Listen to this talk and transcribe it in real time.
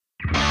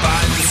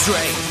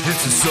strength,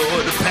 it's a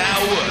sword of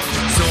power.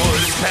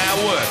 Sword is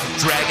power,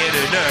 dragon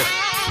and earth.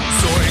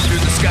 Soaring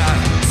through the sky,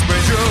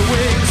 spread your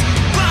wings.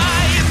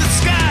 Fly in the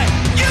sky,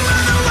 you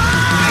are the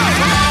one.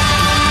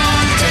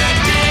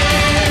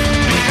 Protected,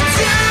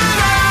 because you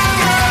are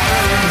Earth.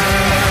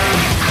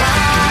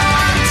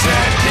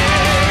 Protected,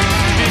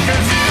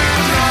 because you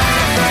are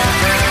Earth.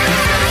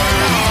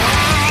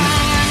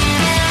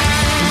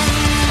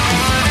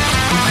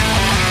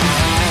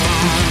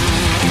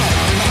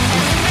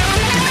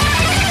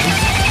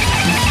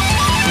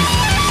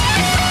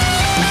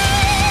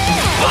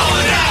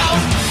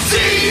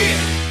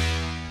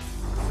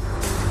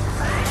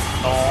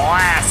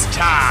 Last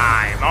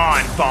time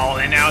on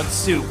Ballin' Out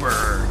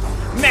Super,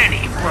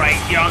 many bright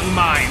young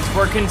minds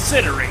were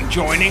considering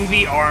joining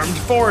the armed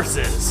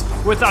forces,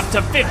 with up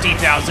to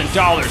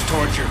 $50,000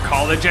 towards your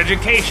college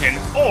education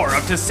or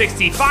up to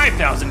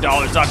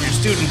 $65,000 off your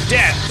student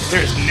debt.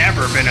 There's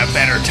never been a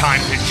better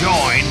time to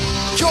join.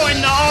 Join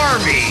the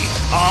Army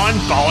on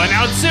Ballin'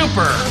 Out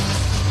Super.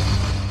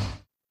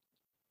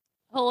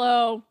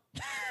 Hello.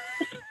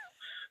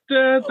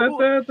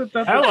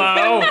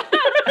 Hello.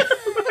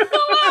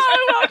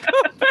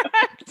 Welcome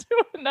back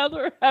to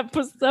another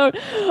episode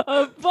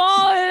of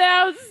Ballin'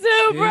 Out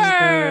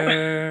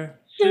Super.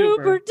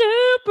 Super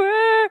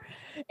duper.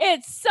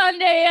 It's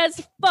Sunday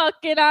as fuck,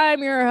 and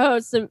I'm your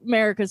host,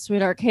 America's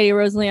sweetheart, Katie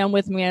Rosalie. I'm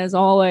with me, as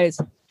always,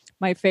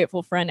 my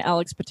faithful friend,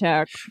 Alex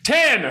Patak.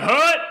 10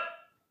 Hut.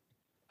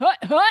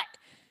 Hut.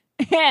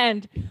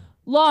 And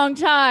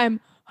longtime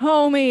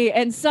homie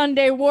and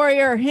Sunday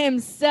warrior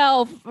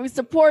himself. We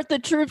support the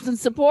troops and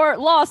support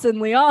Lawson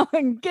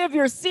Leon. Give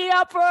your seat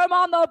up for him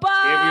on the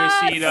bus. Give your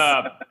seat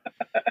up.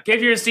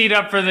 Give your seat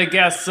up for the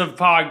guests of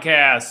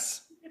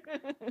podcasts.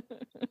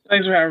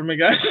 Thanks for having me,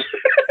 guys.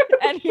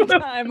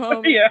 Anytime,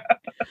 homie. Yeah.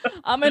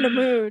 I'm in a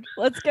mood.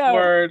 Let's go.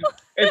 Word.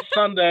 It's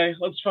Sunday.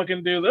 Let's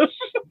fucking do this.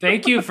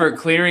 Thank you for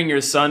clearing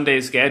your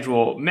Sunday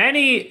schedule.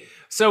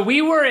 So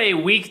we were a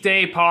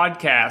weekday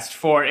podcast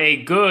for a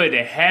good,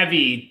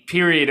 heavy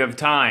period of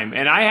time.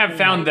 And I have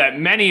found that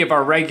many of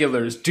our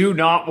regulars do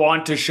not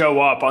want to show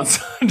up on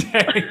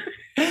Sunday.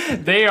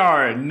 They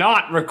are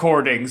not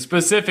recording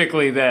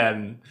specifically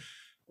then.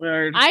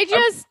 Word. I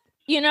just,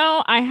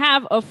 I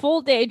have a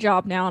full day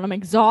job now, and I'm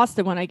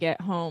exhausted when I get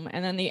home.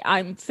 And then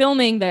I'm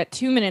filming that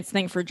 2 minutes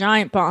thing for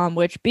Giant Bomb,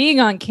 which being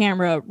on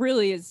camera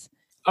really is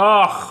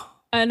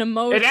an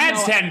emotional. It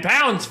adds 10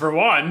 pounds for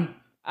one.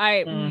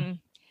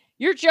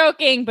 You're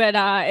joking, but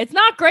it's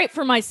not great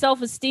for my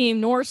self-esteem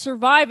nor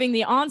surviving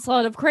the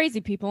onslaught of crazy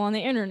people on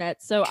the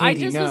internet. So Katie, I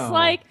just was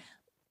like,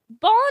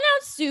 Ballin'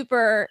 Out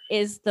Super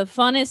is the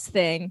funnest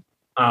thing.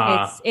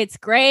 It's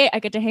great. I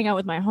get to hang out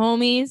with my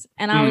homies.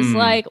 And I was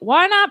like,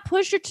 why not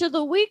push it to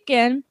the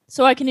weekend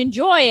so I can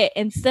enjoy it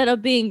instead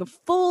of being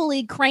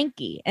fully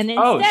cranky? And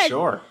instead,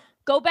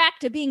 go back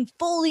to being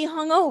fully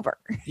hungover.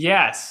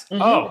 Yes.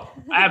 Mm-hmm. Oh,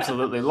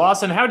 absolutely.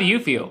 Lawson, how do you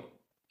feel?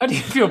 How do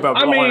you feel about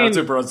Ballin' Out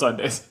Super on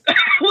Sundays?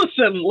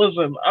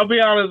 Listen. I'll be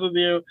honest with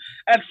you.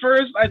 At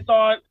first, I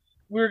thought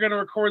we were going to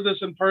record this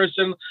in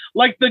person,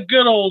 like the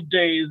good old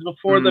days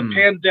before the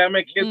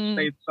pandemic hit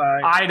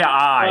stateside. Eye to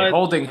eye,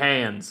 holding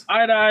hands.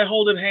 Eye to eye,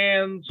 holding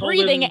hands.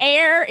 Breathing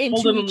air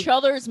into each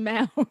other's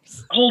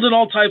mouths. Holding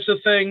all types of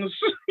things,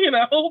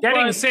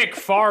 Getting sick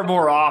far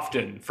more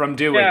often from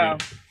doing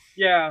it.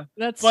 Yeah.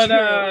 That's true. I'm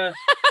not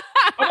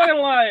going to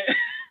lie.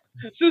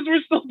 Since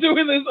we're still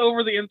doing this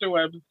over the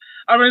interwebs,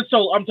 I'm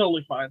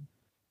totally fine.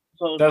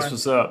 That's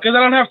what's up. Because I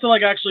don't have to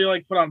actually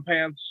put on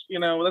pants.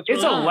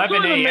 It's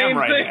 11 a.m.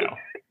 right now.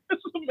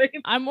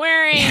 I'm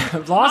wearing.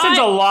 Lawson's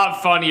a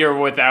lot funnier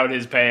without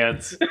his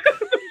pants.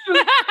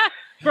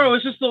 Bro,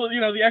 it's just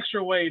the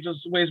extra weight just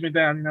weighs me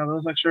down.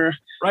 Those extra.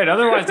 Right.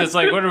 Otherwise, it's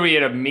like, what are we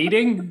at a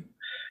meeting?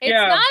 It's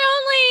not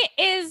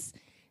only is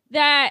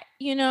that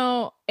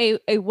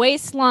a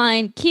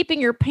waistline keeping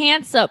your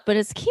pants up, but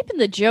it's keeping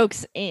the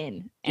jokes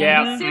in.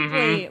 And we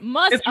simply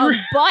must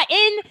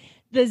unbutton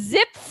the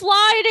zip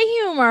fly to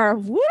humor.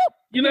 Whoop!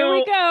 Here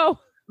we go.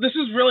 This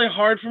is really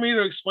hard for me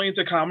to explain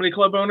to comedy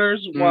club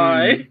owners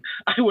why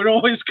I would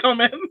always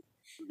come in.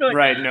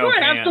 Right, no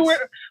pants. I have to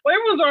wear,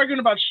 everyone's arguing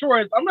about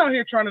shorts. I'm out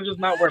here trying to just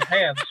not wear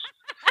pants.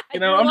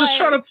 I'm just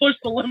trying to push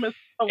the limits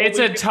of what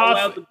we're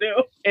allowed to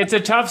do. It's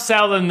a tough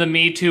sell in the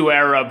Me Too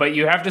era, but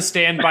you have to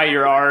stand by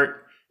your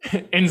art.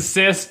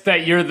 Insist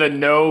that you're the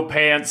no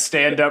pants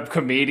stand-up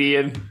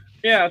comedian.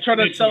 Yeah, try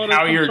to sell it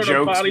how as your some jokes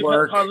sort of body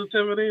work.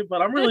 Positivity,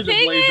 but I'm really the just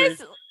thing lazy.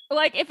 is,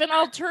 if an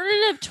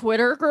alternative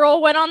Twitter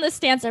girl went on the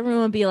stance,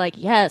 everyone would be like,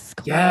 yes,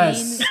 queen.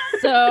 Yes.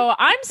 So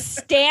I'm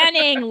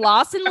standing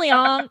Lawson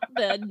Leon,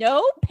 the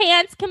no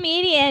pants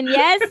comedian.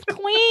 Yes,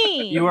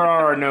 queen. You are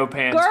our no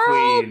pants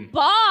queen.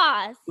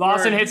 Boss.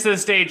 Lawson hits the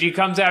stage. He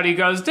comes out. He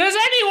goes, "Does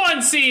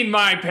anyone seen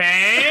my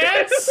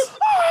pants?"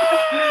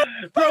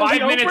 Bro,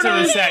 5 minutes of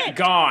the set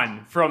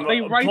gone from they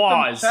write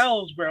applause.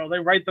 themselves, bro. They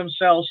write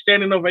themselves.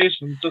 Standing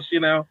ovations. Just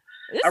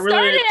This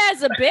started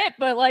as a bit,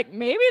 but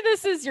maybe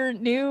this is your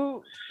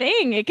new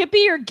thing. It could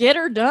be your get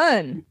or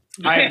done.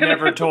 I have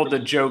never told a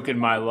joke in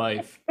my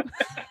life.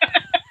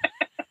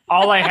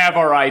 All I have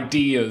are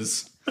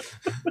ideas.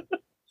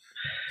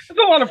 It's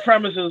a lot of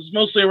premises,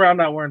 mostly around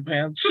not wearing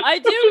pants. I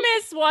do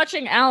miss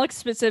watching Alex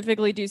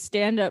specifically do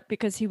stand-up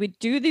because he would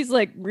do these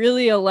like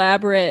really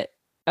elaborate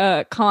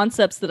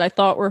concepts that I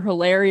thought were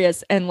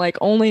hilarious, and like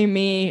only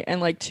me and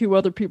like two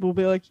other people would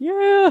be like,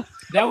 yeah.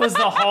 That was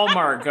the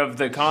hallmark of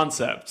the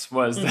concepts,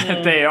 was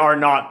that they are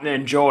not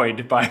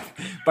enjoyed by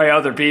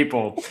other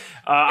people.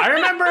 I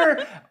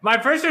remember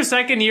my first or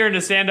second year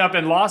into stand-up,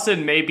 and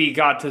Lawson maybe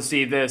got to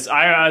see this.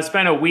 I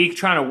spent a week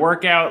trying to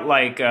work out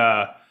like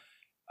a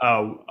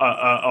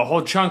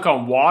whole chunk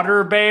on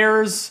water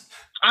bears.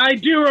 I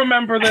do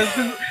remember this.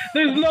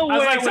 There's no way. I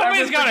was like,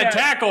 somebody's got to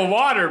tackle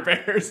water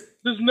bears.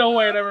 There's no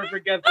way I'd ever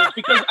forget this,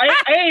 because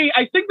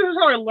I think this is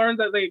how I learned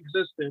that they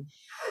existed,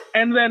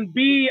 and then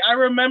B, I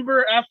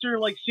remember after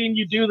like seeing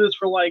you do this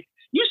for like,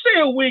 you say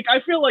a week,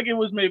 I feel like it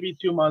was maybe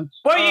 2 months.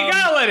 Well, you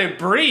gotta let it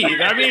breathe.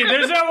 I mean,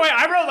 there's no way.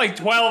 I wrote like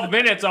 12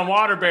 minutes on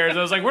water bears.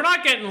 I was like, we're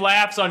not getting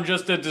laughs on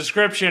just a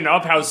description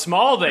of how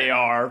small they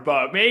are,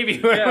 but maybe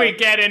when we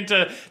get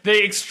into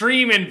the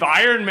extreme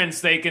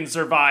environments they can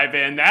survive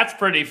in, that's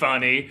pretty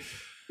funny.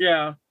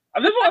 Yeah,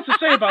 there's a lot to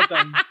say about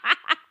them.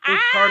 Those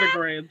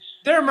tardigrades.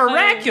 They're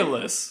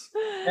miraculous.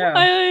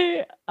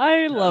 I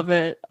love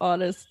it,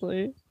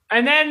 honestly.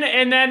 And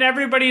then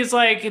everybody's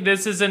like,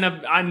 this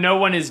isn't no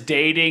one is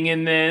dating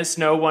in this.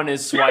 No one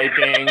is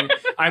swiping.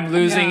 I'm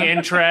losing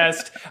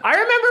interest. I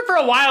remember for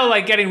a while,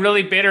 like getting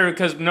really bitter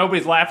because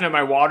nobody's laughing at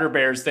my water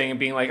bears thing and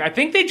being like, I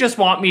think they just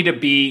want me to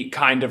be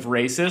kind of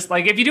racist.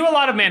 Like if you do a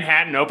lot of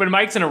Manhattan open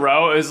mics in a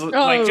row, it was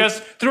like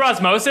just through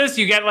osmosis,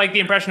 you get like the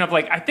impression of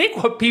like, I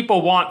think what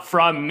people want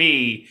from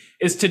me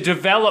is to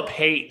develop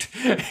hate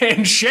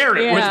and share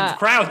it with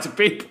crowds of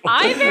people.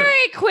 I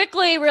very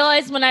quickly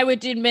realized when I would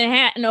do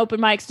Manhattan open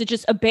mics to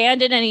just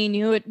abandon any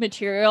new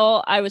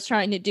material I was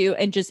trying to do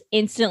and just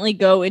instantly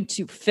go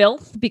into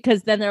filth,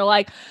 because then they're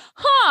like,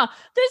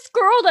 this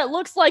girl that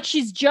looks like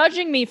she's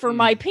judging me for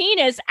my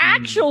penis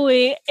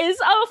actually is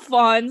a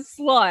fun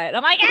slut.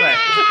 I'm like,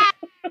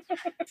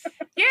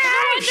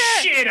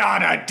 shit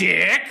on a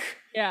dick.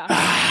 Yeah.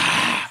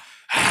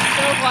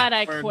 So glad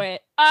I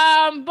quit.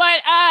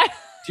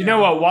 Do you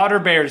know what water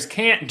bears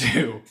can't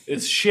do?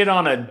 Is shit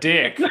on a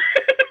dick.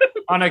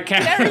 On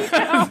account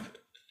of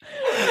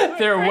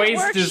their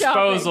waste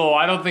disposal.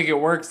 I don't think it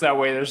works that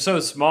way. They're so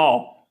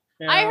small.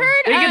 Yeah. I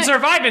heard they can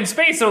survive in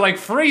space. They're like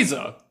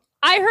Frieza.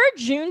 I heard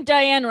June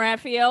Diane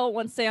Raphael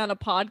once say on a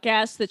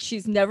podcast that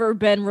she's never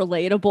been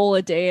relatable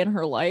a day in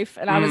her life.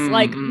 And I was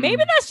like,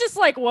 maybe that's just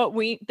like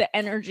the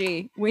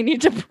energy we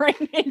need to bring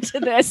into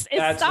this.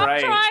 Is stop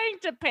trying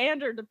to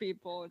pander to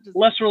people. Just,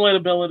 less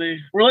relatability.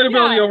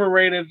 Relatability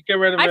overrated. Get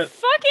rid of it. I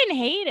fucking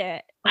hate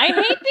it. I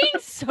hate being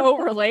so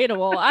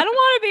relatable. I don't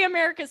want to be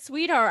America's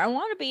sweetheart. I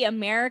want to be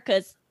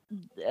America's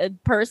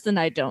person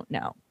I don't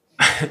know.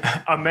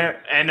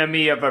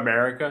 Enemy of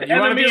America. You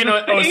want to be an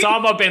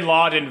Osama bin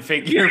Laden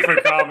figure for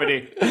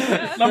comedy.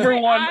 Number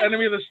one,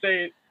 enemy of the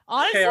state.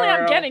 Honestly, KRL.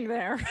 I'm getting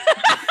there.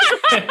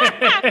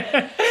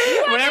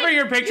 Whenever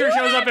your picture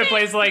shows up, it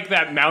plays like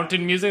that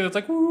mountain music that's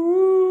like,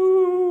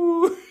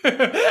 woo.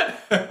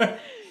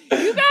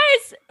 You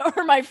guys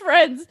are my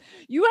friends.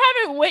 You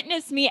haven't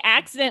witnessed me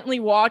accidentally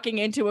walking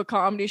into a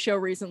comedy show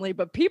recently,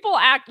 but people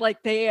act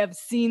like they have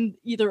seen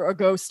either a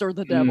ghost or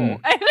the devil.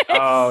 And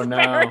it's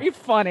very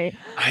funny.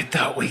 I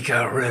thought we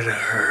got rid of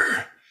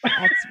her.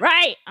 That's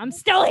right. I'm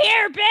still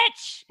here,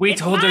 bitch. We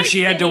told her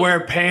she had to wear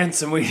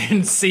pants and we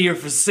didn't see her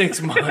for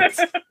 6 months.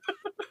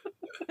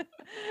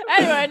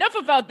 Anyway, enough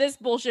about this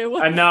bullshit.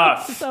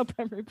 Enough. What's up,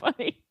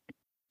 everybody?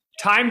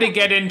 Time to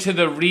get into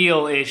the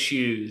real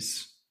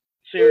issues.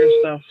 Serious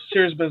stuff.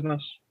 Serious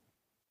business.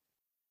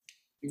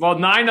 Well,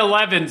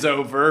 9/11's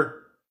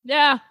over.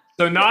 Yeah.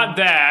 So not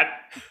that.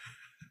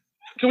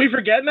 Can we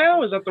forget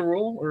now? Is that the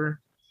rule?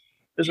 Or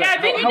is I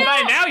think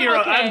now you're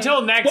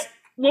until next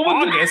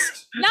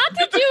August. Not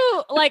to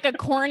do like a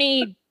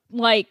corny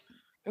like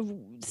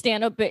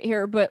stand-up bit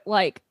here, but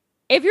like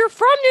if you're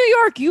from New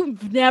York,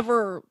 you've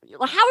never.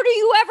 How do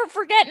you ever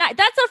forget?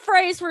 That's a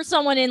phrase for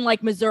someone in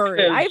like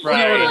Missouri. I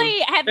literally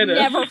have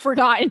never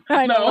forgotten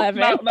 9/11.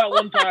 Not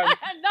one time.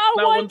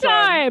 Not one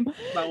time.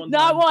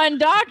 Not one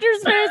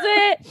doctor's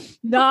visit.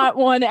 Not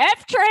one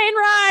F train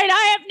ride.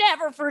 I have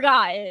never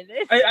forgotten.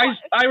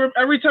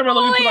 Every time I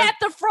look into at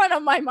the front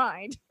of my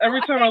mind. Every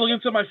time I look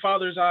into my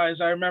father's eyes,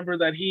 I remember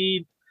that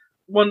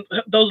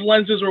those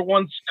lenses were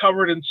once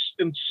covered in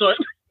soot.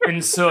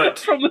 In soot.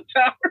 From the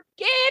tower.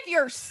 Give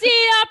your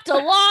seat up to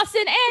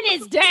Lawson and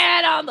his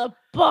dad on the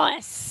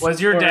bus. Was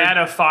your dad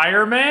a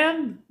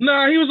fireman?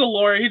 No, he was a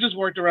lawyer. He just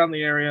worked around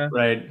the area.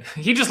 Right.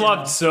 He just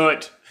loved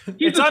soot.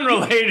 It's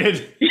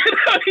unrelated.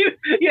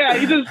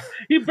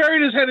 He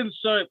buried his head in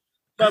soot,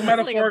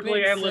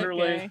 metaphorically and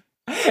literally. Guy.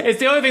 It's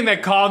the only thing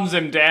that calms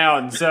him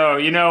down. So,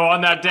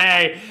 on that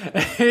day,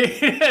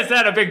 he just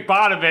had a big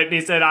pot of it, and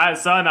he said,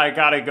 son, I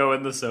gotta go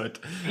in the soot.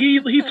 He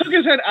took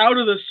his head out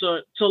of the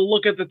soot to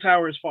look at the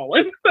towers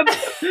falling.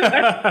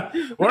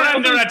 We're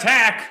under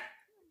attack!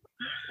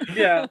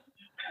 Yeah.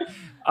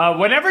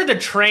 Whenever the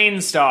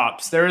train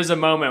stops, there is a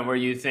moment where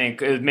you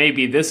think,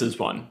 maybe this is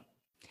one.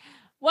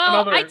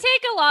 Well, I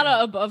take a lot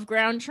of above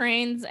ground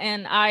trains,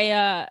 and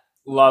I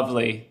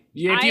lovely.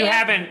 If you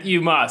haven't,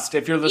 you must.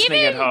 If you're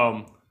listening at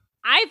home,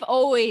 I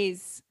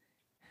always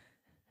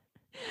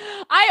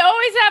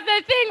have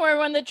that thing where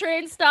when the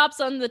train stops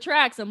on the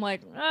tracks, I'm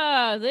like,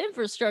 the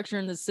infrastructure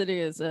in the city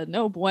is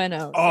no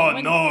bueno.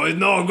 No, it's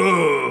not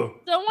good.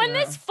 So when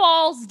this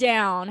falls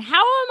down,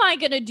 how am I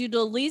going to do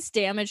the least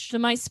damage to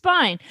my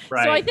spine?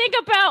 Right. So I think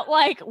about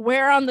like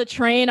where on the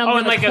train I'm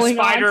going to like a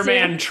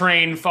Spider-Man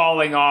train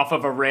falling off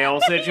of a rail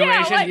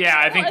situation.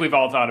 I think we've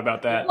all thought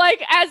about that.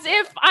 Like as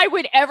if I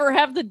would ever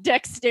have the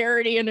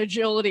dexterity and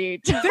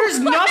agility. There's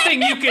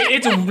nothing you can.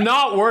 It's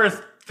not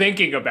worth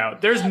thinking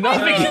about. There's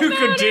nothing you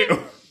could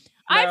do.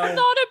 I've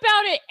thought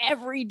about it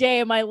every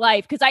day of my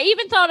life because I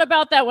even thought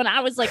about that when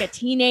I was like a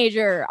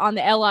teenager on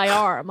the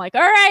LIR. I'm like,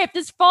 all right, if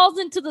this falls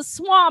into the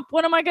swamp,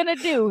 what am I going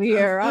to do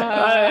here?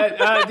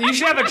 You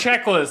should have a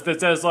checklist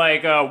that says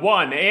like,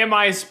 1, am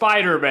I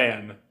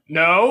Spider-Man?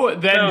 No.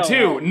 Then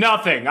 2,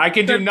 nothing. I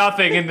can do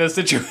nothing in this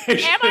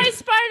situation. Am I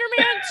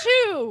Spider-Man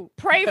 2?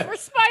 Pray for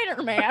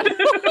Spider-Man.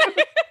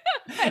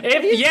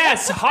 If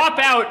yes, hop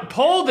out,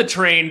 pull the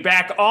train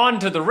back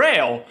onto the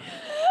rail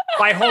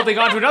by holding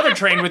onto another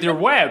train with your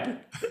web.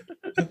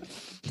 Did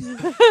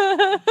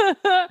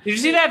you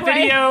see that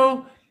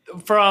video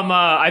from,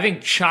 I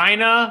think,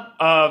 China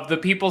of the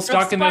people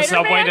stuck in the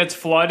subway that's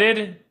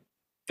flooded?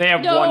 They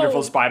have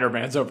wonderful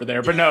Spider-Mans over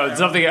there, but no, it's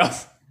something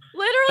else.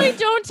 Literally,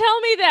 don't tell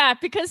me that,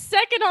 because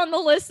second on the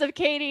list of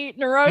Katie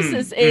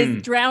neurosis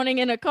is drowning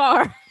in a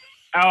car.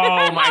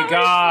 Oh my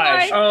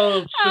gosh!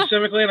 Like,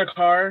 specifically in a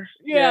car.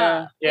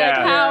 Yeah.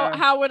 Like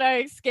how would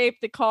I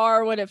escape the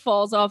car when it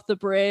falls off the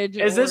bridge?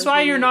 Is this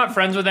why you're not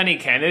friends with any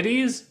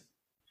Kennedys?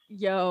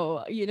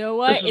 Yo, you know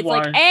what? It's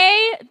like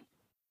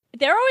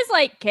they're always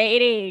like,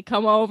 Katie,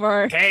 come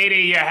over.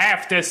 Katie, you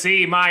have to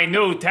see my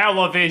new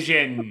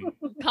television.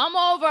 Come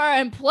over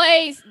and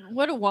play.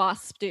 What do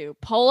wasps do?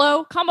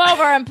 Polo? Come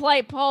over and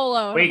play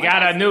polo. We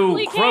got a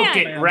new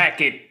croquet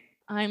racket.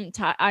 I'm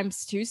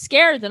too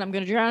scared that I'm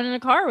going to drown in a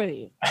car with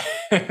you.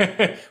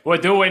 We're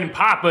doing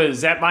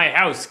papas at my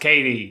house,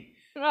 Katie.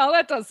 Well,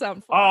 that does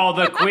sound fun. All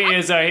the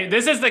queers are...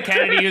 This is the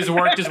Kennedy who's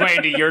worked his way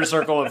into your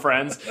circle of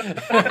friends. Well,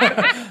 here's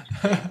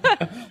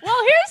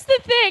the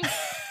thing.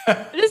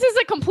 This is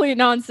a complete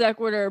non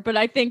sequitur, but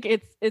I think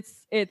it's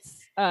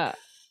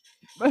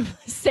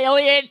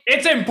salient.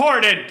 It's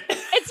important.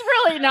 It's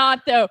really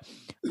not, though.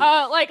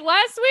 Like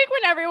last week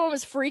when everyone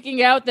was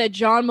freaking out that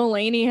John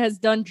Mulaney has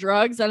done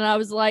drugs, and I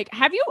was like,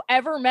 have you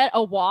ever met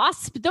a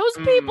wasp? Those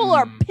people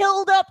are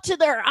pilled up to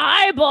their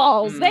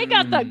eyeballs. They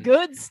got the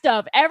good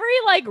stuff. Every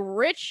like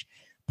rich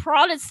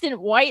Protestant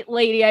white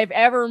lady I've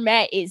ever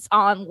met is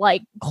on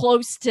like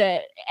close to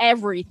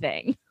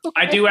everything.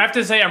 I do have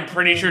to say, I'm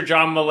pretty sure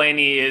John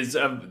Mulaney is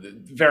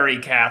very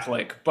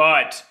Catholic,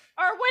 but...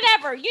 Or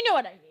whatever, you know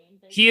what I mean.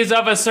 He is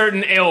of a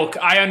certain ilk.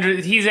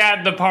 He's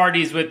at the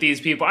parties with these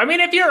people. I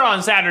mean, if you're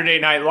on Saturday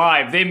Night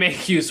Live, they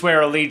make you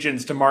swear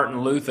allegiance to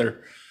Martin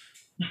Luther.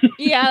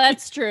 Yeah,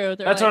 that's true.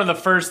 That's one of the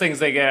first things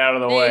they get out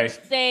of the way.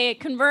 They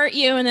convert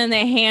you and then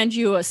they hand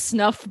you a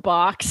snuff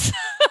box.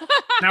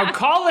 Now,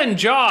 Colin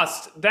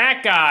Jost,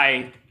 that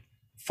guy,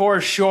 for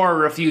sure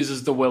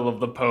refuses the will of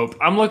the Pope.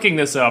 I'm looking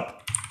this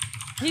up.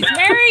 He's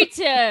married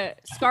to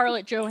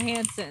Scarlett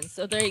Johansson,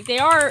 so they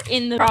are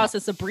in the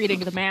process of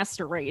breeding the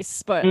master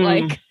race, but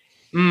like...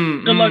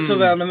 Good luck to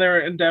them and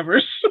their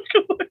endeavors.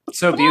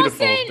 So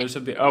beautiful.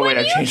 Lawson,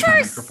 I changed my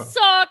microphone. When you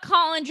saw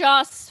Colin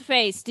Jost's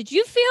face, did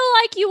you feel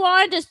like you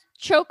wanted to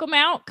choke him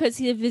out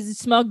because of his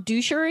smug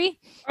douchery?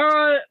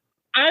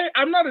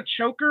 I'm not a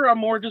choker. I'm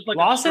more just like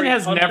Lawson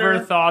has puncher. never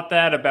thought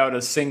that about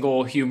a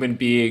single human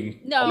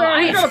being. No,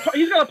 he's got a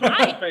punch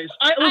in the face.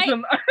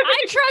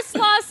 I trust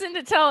Lawson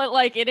to tell it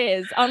like it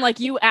is, unlike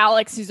you,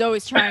 Alex, who's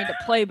always trying to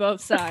play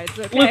both sides.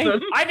 Okay,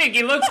 listen, I think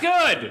he looks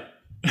good.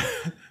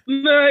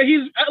 No,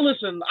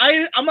 listen.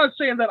 I'm not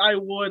saying that I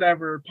would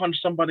ever punch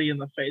somebody in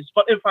the face,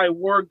 but if I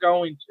were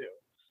going to,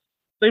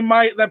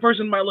 that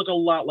person might look a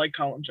lot like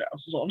Colin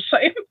Jost, is all I'm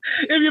saying.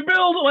 If you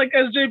build, like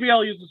as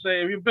JBL used to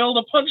say, if you build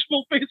a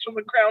punchable face from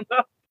the ground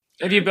up,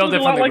 if you build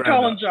it from the like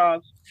ground Colin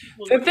up.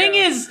 Jost. The thing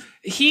is,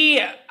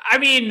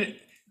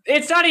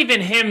 it's not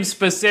even him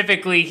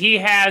specifically. He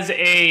has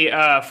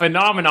a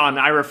phenomenon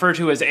I refer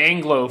to as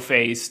Anglo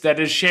face that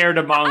is shared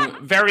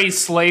among very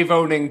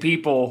slave-owning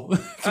people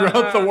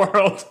throughout the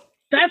world.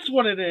 That's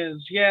what it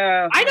is,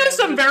 yeah. I know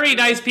some very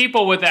nice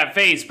people with that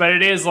face, but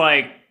it is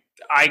like,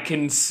 I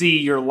can see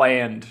your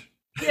land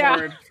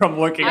from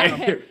looking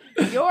at you.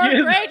 Your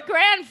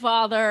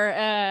great-grandfather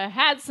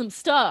had some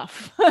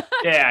stuff.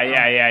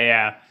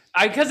 Yeah.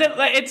 Because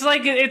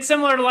it's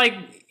similar to like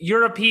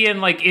European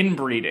like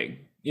inbreeding.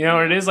 You know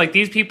what it is? Like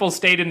these people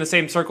stayed in the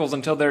same circles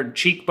until their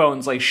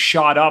cheekbones like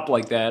shot up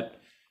like that.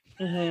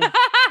 Mm-hmm.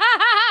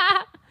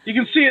 You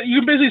can see it. You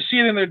can basically see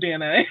it in their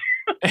DNA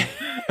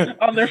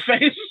on their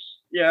face.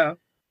 Yeah.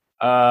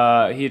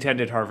 He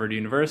attended Harvard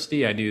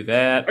University. I knew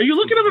that. Are you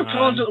looking up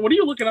college? What are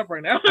you looking up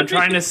right now? I'm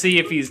trying to see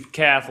if he's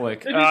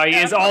Catholic. He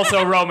is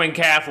also Roman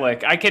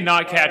Catholic. I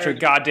cannot catch a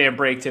goddamn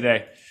break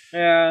today.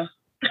 Yeah.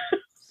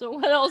 So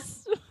what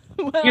else?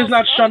 He has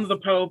not shunned the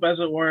Pope, as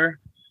it were.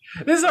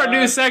 This is our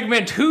new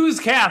segment, Who's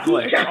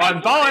Catholic?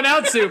 On Ballin'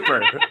 Out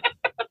Super.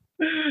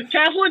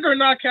 Catholic or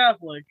not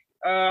Catholic?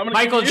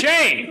 Michael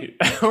Che.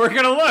 We're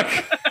going to look.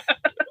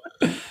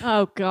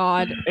 Oh,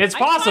 God. It's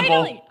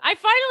possible. I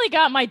finally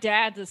got my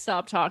dad to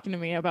stop talking to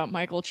me about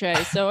Michael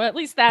Che, so at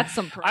least that's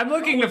some progress. I'm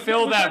looking to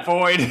fill that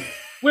void.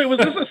 Wait, was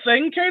this a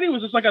thing, Katie?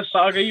 Was this like a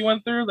saga you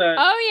went through?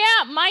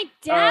 Oh, yeah. My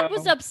dad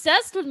was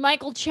obsessed with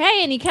Michael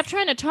Che, and he kept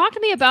trying to talk to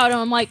me about him.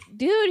 I'm like,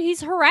 dude,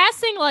 he's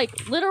harassing,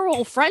 like,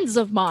 literal friends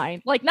of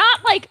mine. Like,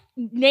 not, like,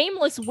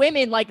 nameless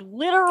women, like,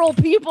 literal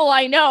people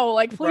I know.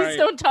 Like, please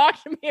don't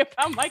talk to me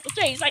about Michael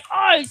Che. He's like,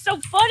 oh, he's so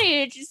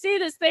funny. Did you see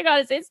this thing on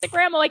his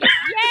Instagram? I'm like,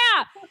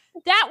 yeah.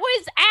 That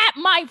was at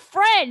my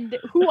friend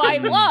who I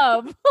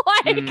love.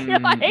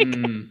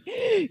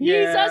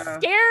 He's a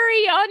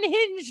scary,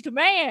 unhinged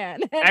man.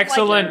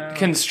 Excellent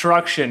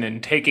construction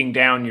in taking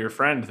down your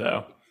friend,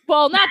 though.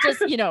 Well, not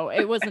just,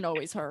 it wasn't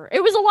always her.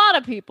 It was a lot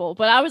of people.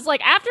 But I was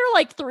like, after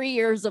like 3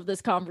 years of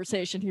this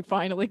conversation, he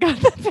finally got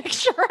the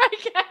picture, I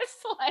guess.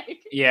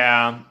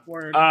 Yeah.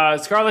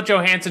 Scarlett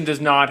Johansson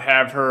does not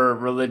have her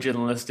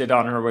religion listed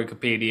on her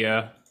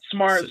Wikipedia.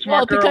 Smart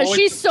well, girl. Because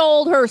she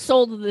sold her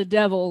soul to the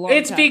devil.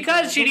 It's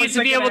because she needs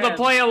to be able to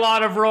play a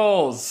lot of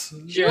roles.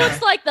 She looks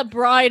like the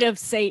bride of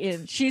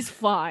Satan. She's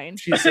fine.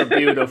 She's so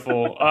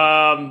beautiful.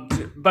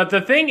 But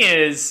the thing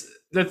is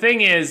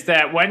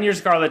that when you're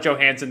Scarlett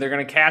Johansson, they're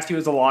going to cast you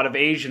as a lot of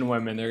Asian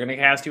women. They're going to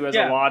cast you as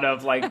a lot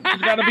of like. You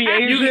got to be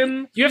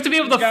Asian. You have to be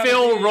able to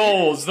fill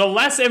roles. The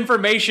less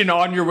information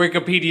on your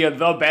Wikipedia,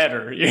 the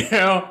better.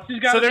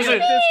 So there's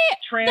a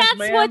trans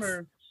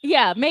man.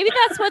 Yeah, maybe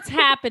that's what's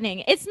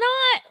happening. It's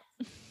not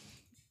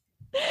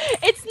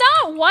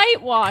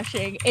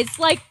whitewashing. It's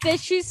like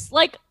this. She's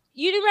like,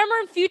 you remember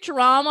in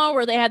Futurama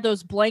where they had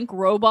those blank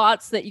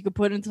robots that you could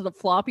put into the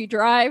floppy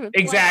drive? It's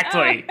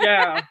exactly.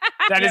 Yeah.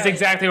 That is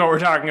exactly what we're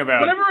talking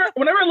about.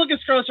 Whenever I look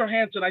at Scarlett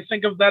Johansson, I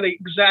think of that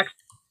exact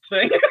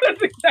thing.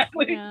 That's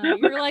exactly. Yeah,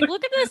 you're like,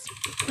 look at this.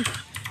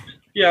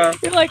 Yeah.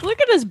 You're like, look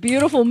at this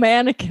beautiful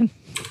mannequin.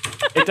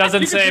 It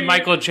doesn't say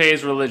Michael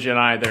Che's religion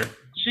either.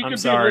 She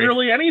could be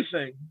literally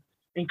anything,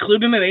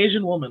 including an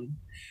Asian woman.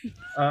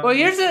 Well,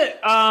 here's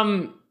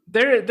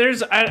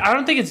there's I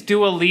don't think it's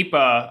Dua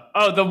Lipa.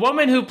 Oh, the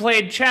woman who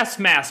played Chess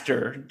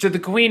Master to the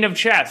Queen of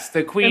Chess,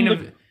 the Queen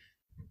of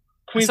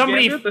Queen's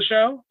Gambit, the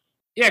show.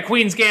 Yeah,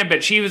 Queen's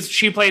Gambit.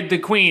 She played the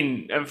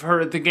Queen of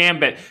the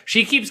Gambit.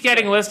 She keeps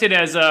getting listed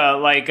as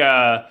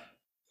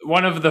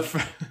one of the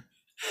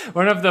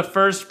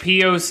first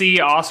POC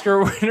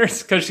Oscar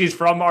winners because she's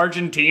from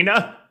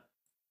Argentina.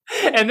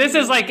 And this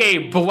is like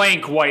a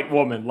blank white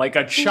woman, like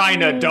a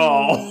China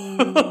doll.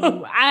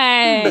 And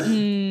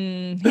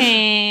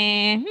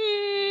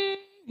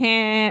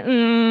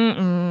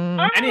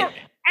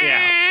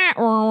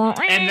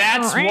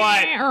that's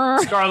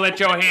what Scarlett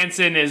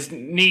Johansson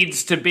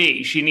needs to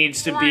be. She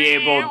needs to be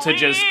able to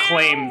just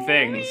claim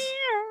things.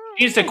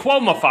 She needs to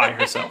Cuomify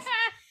herself.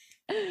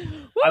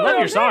 I love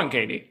your song,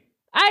 Katie.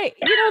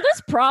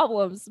 There's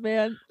problems,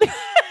 man.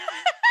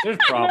 There's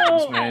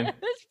problems, man.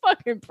 There's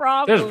fucking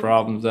problems. There's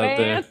problems out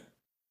there.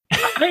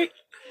 I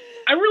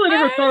really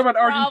never thought about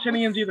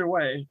Argentinians either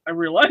way. I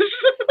realized.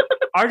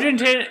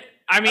 Argentina.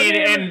 I mean,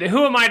 and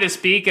who am I to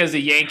speak as a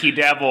Yankee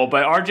Devil?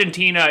 But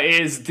Argentina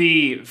is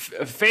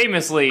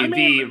famously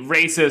the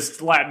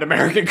racist Latin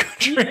American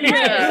country.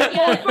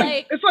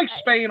 It's like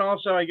Spain,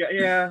 also. I guess.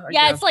 Yeah.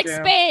 It's like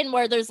Spain,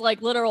 where there's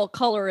like literal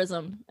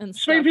colorism and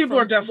stuff. Spain people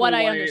are definitely what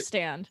white. I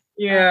understand.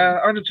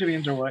 Yeah,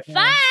 Argentinians are white. Fine.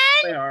 Yeah,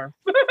 they are.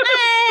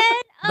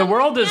 The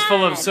world is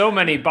full of so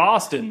many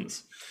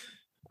Bostons.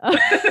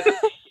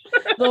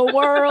 The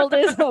world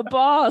is a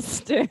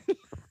Boston.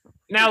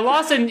 Now,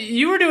 Lawson,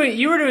 you were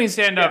doing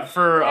stand up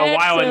for a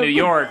while in New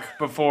York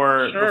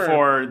before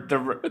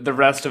the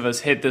rest of us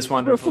hit this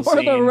wonderful scene.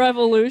 Before the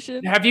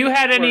revolution. Have you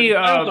had any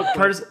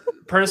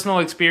personal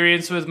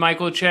experience with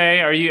Michael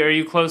Che? Are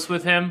you close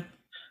with him?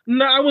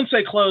 No, I wouldn't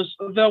say close.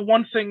 The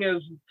one thing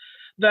is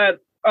that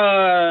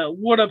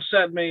would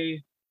upset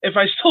me if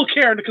I still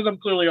cared, because I'm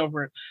clearly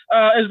over it,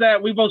 is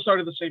that we both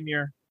started the same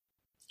year.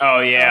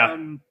 Oh yeah,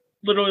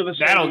 literally the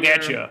same. That'll year.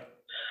 get you.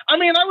 I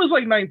mean, I was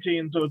like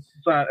 19, so it's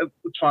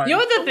fine. You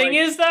know what the thing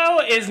is, though,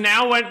 is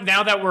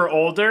now that we're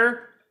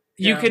older,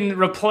 you can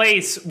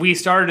replace "we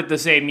started the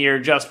same year"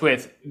 just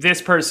with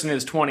 "this person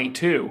is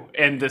 22,"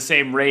 and the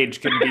same rage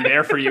can be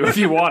there for you if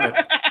you want it.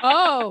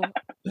 Oh,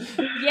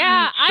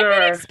 yeah, Sure. I've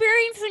been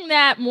experiencing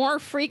that more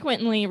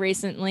frequently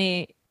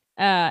recently.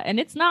 And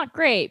it's not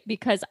great,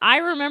 because I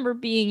remember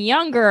being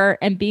younger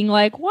and being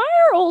like, why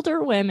are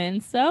older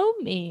women so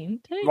mean?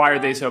 Why are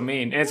they so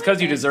mean? And it's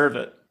because you deserve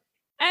it.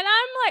 And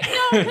I'm like,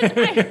 no,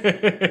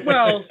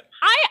 Well,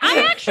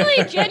 I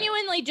actually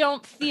genuinely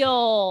don't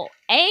feel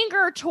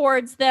anger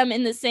towards them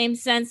in the same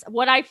sense.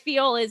 What I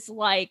feel is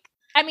like,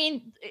 I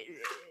mean,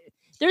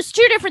 there's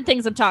two different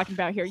things I'm talking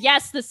about here.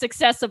 Yes, the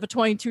success of a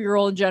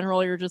 22-year-old in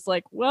general, you're just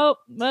like, well,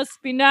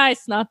 must be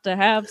nice not to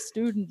have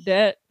student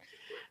debt.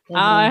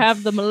 I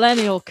have the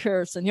millennial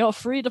curse and you're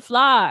free to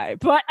fly.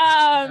 But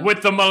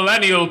with the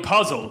millennial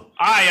puzzle,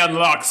 I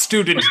unlock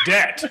student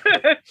debt.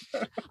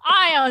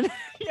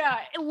 Yeah,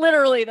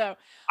 literally though.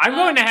 I'm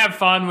going to have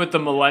fun with the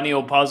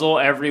millennial puzzle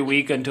every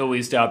week until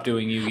we stop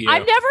doing Yu-Gi-Oh.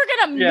 I'm never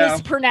gonna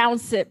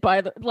mispronounce it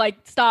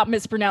stop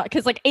mispronouncing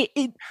because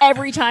it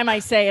every time I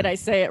say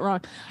it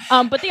wrong.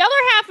 But the other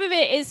half of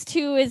it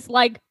is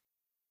like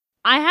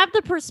I have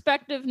the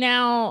perspective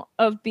now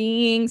of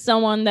being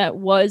someone that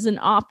was an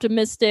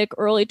optimistic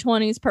early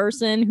 20s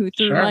person who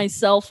threw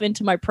myself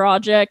into my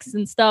projects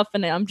and stuff,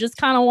 and I'm just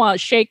kind of want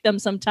to shake them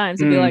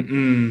sometimes and be like,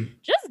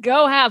 just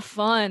go have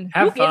fun.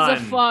 Who gives a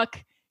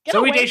fuck?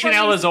 Zooey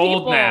Deschanel is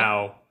old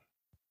now.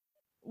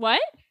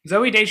 What?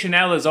 Zooey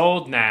Deschanel is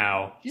old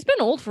now. She's been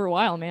old for a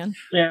while, man.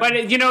 Yeah. But,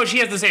 she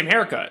has the same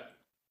haircut.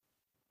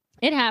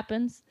 It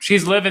happens.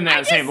 She's living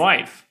that same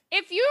life.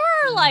 If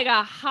you're like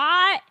a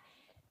hot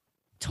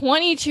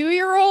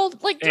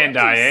 22-year-old, like, don't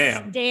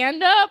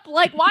stand up.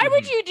 Like, why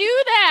would you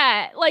do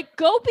that? Like,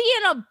 go be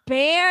in a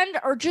band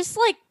or just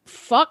like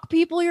fuck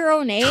people your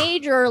own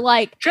age or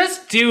like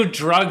just do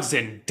drugs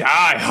and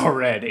die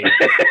already.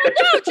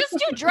 No, just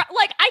do drugs.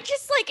 Like, I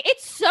just like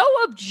it's so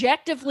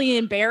objectively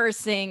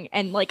embarrassing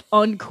and like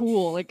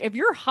uncool. Like, if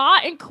you're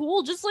hot and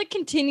cool, just like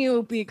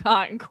continue being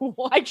hot and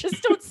cool. I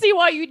just don't see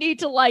why you need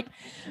to like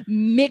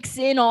mix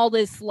in all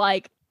this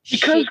like.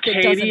 Because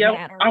Katie,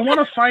 I want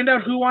to find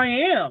out who I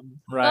am.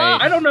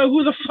 Right. I don't know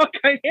who the fuck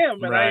I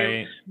am, and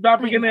I'm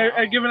not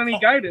given any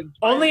guidance.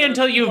 Only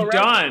until you've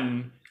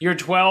done your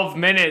 12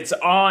 minutes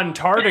on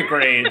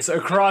tardigrades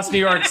across New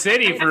York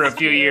City for a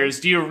few years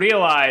do you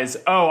realize,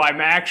 oh, I'm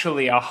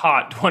actually a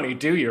hot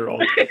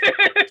 22-year-old.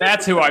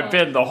 That's who I've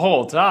been the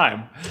whole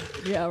time.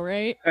 Yeah,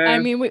 right? I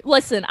mean,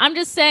 listen, I'm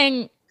just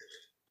saying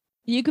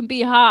you can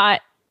be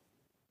hot.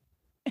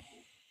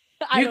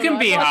 You can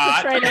be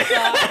hot.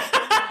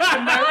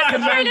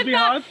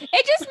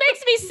 It just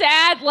makes me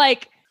sad,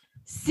 like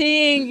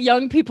seeing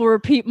young people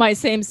repeat my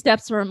same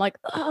steps where I'm like,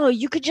 oh,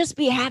 you could just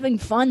be having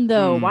fun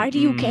though. Why do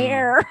you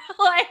care?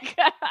 Like,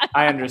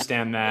 I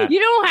understand that. You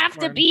don't have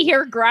to be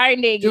here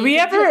grinding. Do we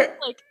ever just,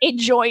 like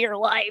enjoy your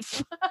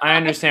life? I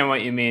understand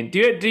what you mean. Do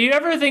you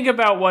ever think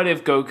about what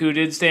if Goku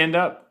did stand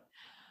up?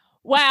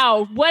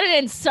 Wow, what an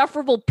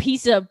insufferable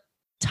piece of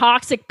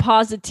toxic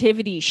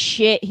positivity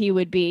shit he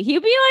would be.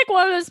 He'd be like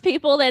one of those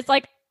people that's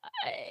like,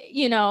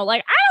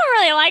 like, I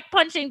don't really like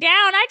punching down.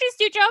 I just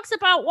do jokes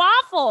about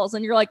waffles.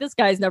 And you're like, this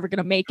guy's never going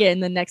to make it.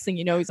 And the next thing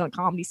you know, he's on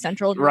Comedy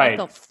Central. And right.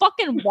 Like, the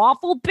fucking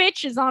waffle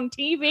bitch is on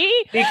TV.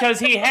 Because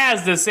he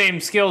has the same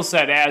skill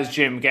set as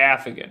Jim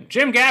Gaffigan.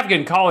 Jim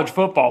Gaffigan, college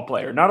football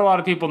player. Not a lot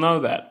of people know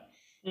that.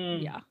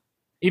 Yeah.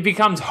 He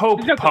becomes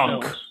Hope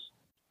Punk.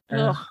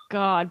 Oh,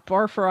 God.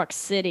 Barfrock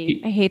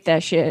City. I hate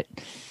that shit.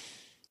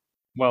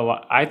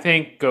 Well, I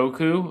think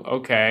Goku,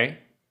 okay.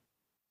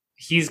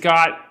 He's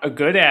got a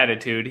good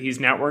attitude. He's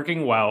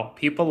networking well.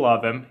 People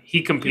love him.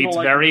 He competes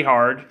very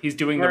hard. He's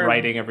doing the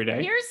writing every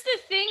day. Here's the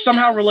thing.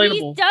 Somehow relatable.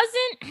 He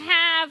doesn't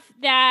have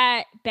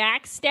that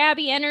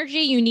backstabby energy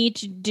you need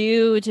to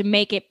do to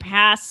make it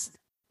past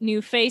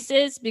New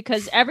Faces,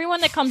 because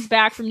everyone that comes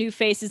back from New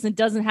Faces and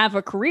doesn't have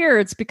a career,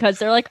 it's because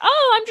they're like,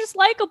 oh, I'm just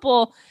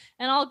likable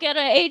and I'll get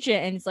an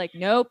agent. And it's like,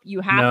 nope,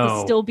 you have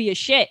to still be a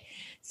shit.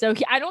 So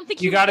I don't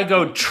think you got to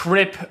go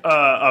trip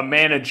a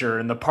manager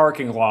in the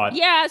parking lot.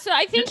 Yeah, so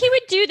I think he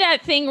would do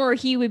that thing where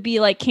he would be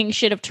like king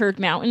shit of Turd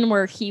Mountain,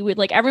 where he would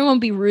like everyone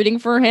would be rooting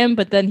for him,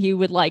 but then he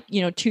would like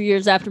 2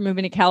 years after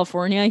moving to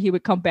California, he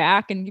would come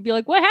back and you'd be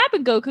like, "What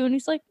happened, Goku?" And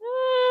he's like,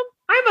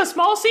 "I'm a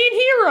small scene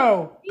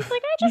hero." He's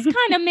like, "I just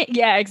kind of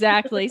yeah,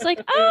 exactly." He's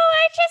like, "Oh,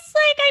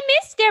 I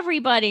missed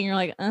everybody," and you're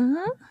like,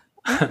 "Uh-huh."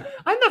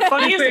 I'm the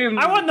funniest.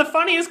 I won the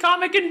funniest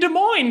comic in Des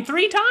Moines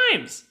 3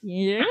 times.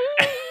 Yeah.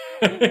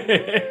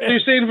 You're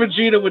saying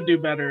Vegeta would do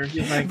better.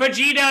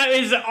 Vegeta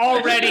is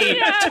already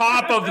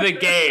top of the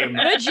game.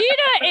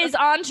 Vegeta is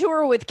on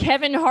tour with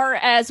Kevin Hart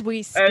as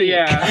we speak.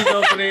 Yeah, he's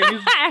opening.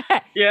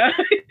 Yeah.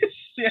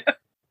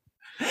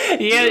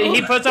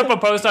 He puts up a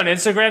post on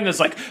Instagram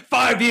that's like,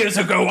 5 years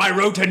ago I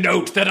wrote a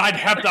note that I'd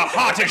have the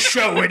hottest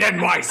show in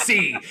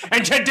NYC,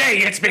 and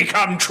today it's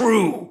become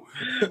true.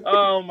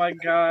 Oh my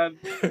God.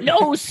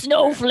 No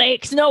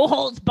snowflakes, no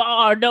holds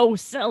bar, no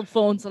cell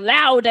phones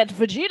allowed at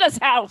Vegeta's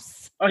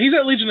house. Oh, he's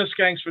at Legion of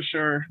Skanks for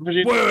sure.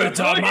 Words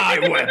are my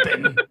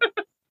weapon.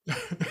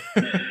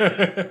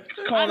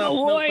 I'm a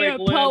warrior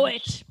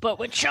poet, but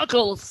with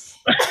chuckles.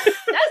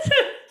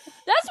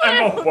 That's what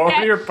I'm a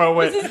warrior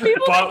poet,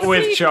 but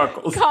with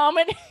chuckles.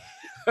 Comedy.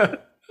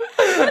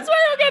 That's why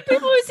I don't get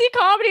people who see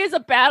comedy as a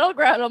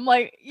battleground. I'm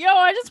like,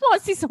 I just want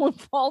to see someone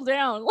fall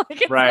down.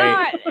 Like,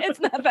 it's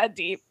not that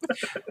deep.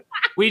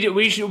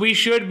 We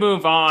should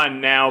move on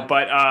now,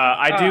 but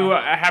I do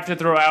have to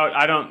throw out,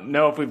 I don't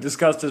know if we've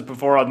discussed this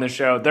before on the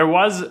show. There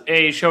was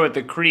a show at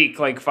the Creek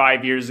like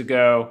 5 years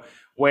ago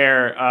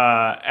where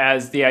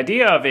as the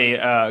idea of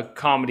a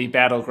comedy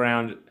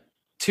battleground,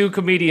 2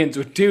 comedians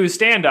would do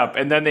stand-up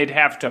and then they'd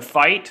have to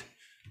fight.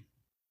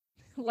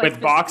 Like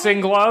with boxing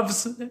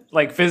gloves,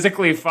 like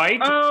physically fight.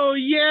 Oh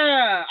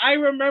yeah, I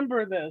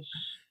remember this.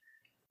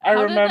 I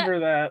remember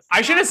that.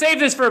 I should have saved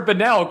this for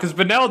Benel, because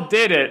Benel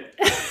did it.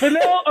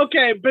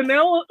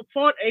 Benel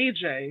fought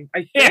AJ, I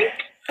think. Yeah.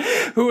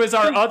 Who is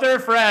our other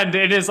friend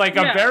and is like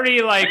a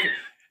very like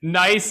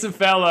nice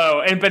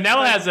fellow. And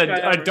Benel has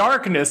a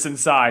darkness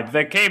inside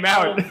that came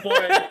out.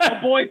 Oh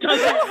boy, does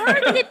it. How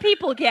hurt did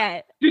people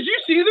get? Did you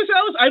see this,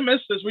 Alice? I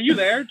missed this. Were you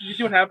there? Did you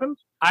see what happened?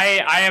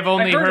 I have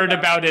only heard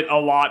about it a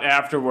lot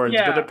afterwards,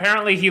 but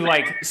apparently he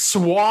like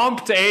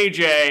swamped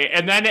AJ,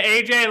 and then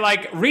AJ,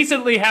 like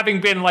recently having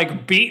been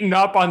like beaten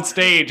up on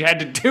stage, had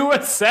to do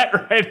a set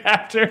right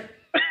after.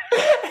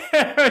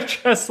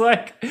 Just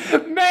like,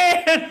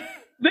 man.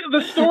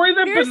 The story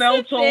that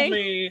Benel told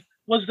me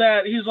was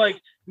that he's like,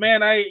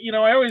 man, I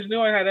always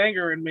knew I had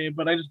anger in me,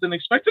 but I just didn't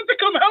expect it to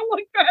come out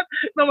like that.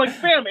 And I'm like,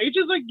 fam,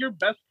 AJ's like your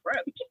best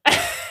friend.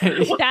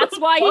 That's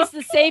why he's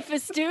the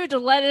safest dude to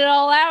let it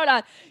all out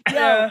on.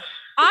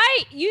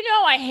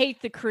 I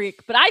hate the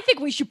Creek, but I think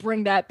we should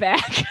bring that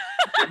back.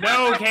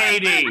 No,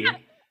 Katie.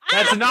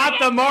 That's not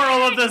the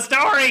moral of the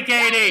story,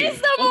 Katie. That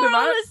is the moral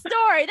of the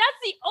story. That's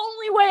the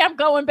only way I'm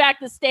going back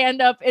to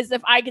stand up is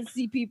if I can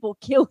see people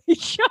kill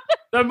each other.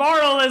 The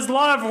moral is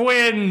love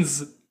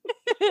wins.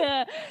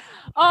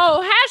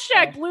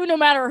 Hashtag blue no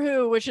matter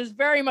who, which is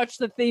very much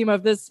the theme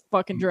of this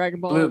fucking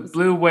Dragon Ball.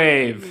 Blue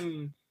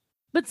wave.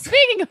 But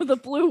speaking of the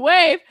blue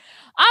wave,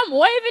 I'm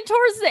waving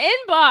towards the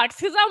inbox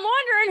because I'm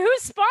wondering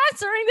who's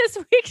sponsoring this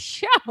week's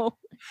show.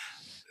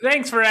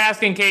 Thanks for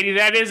asking, Katie.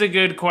 That is a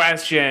good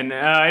question.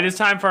 It is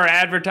time for our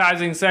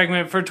advertising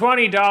segment. For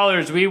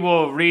 $20, we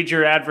will read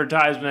your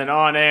advertisement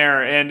on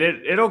air, and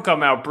it'll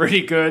come out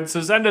pretty good.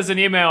 So send us an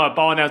email at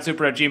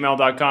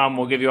ballingoutsuper@gmail.com.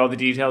 We'll give you all the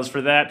details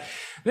for that.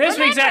 What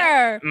is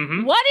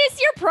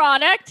your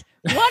product?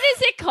 What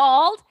is it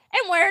called?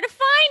 And where to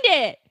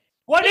find it?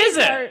 What is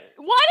it?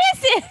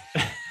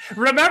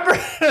 Remember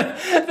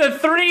the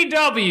 3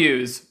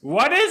 W's.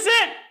 What is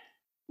it?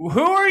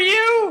 Who are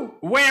you?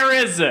 Where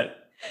is it?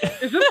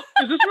 Is this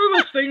one of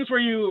those things where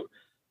you're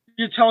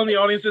telling the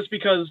audience this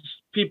because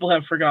people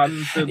have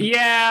forgotten?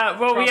 Yeah,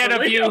 well, we had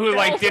a few who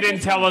like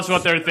didn't tell us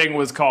what their thing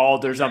was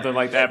called or something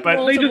like that,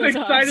 but they just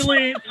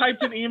excitedly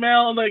typed an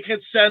email and like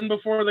hit send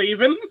before they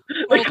even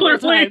like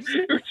clearly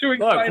were too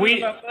excited.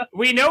 Look,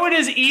 we know it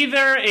is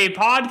either a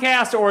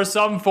podcast or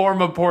some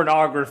form of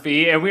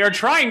pornography, and we are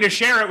trying to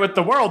share it with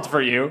the world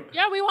for you.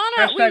 Yeah, we want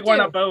to. Hashtag why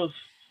not both?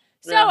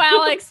 So,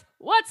 Alex,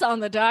 what's on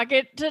the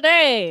docket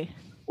today?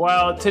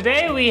 Well,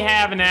 today we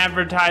have an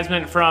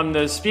advertisement from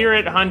the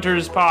Spirit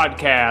Hunters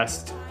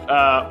podcast.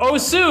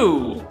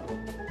 Osu!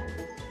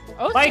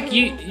 Like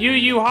Yu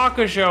Yu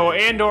Hakusho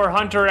and or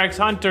Hunter x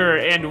Hunter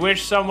and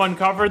wish someone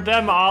covered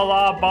them a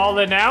la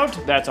Ballin' Out?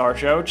 That's our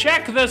show.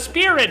 Check the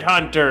Spirit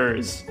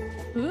Hunters!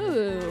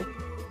 Ooh.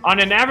 On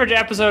an average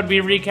episode, we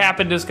recap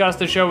and discuss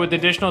the show with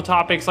additional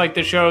topics like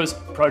the show's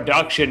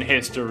production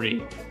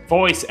history,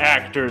 voice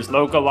actors,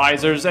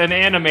 localizers, and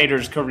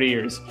animators'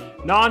 careers,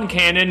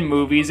 non-canon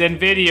movies and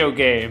video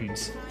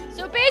games.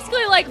 So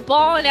basically like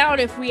Ballin' Out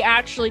if we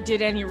actually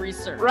did any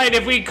research. Right,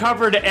 if we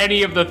covered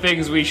any of the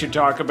things we should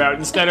talk about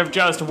instead of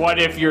just what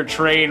if your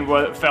train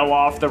fell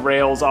off the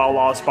rails a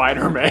la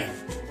Spider-Man.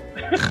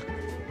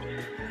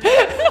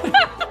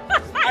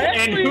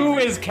 And who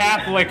is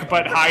Catholic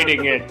but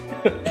hiding it?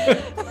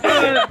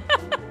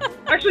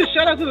 Actually,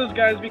 shout out to those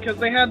guys because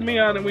they had me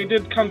on and we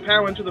did Kung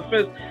Pao Into the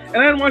Fist, and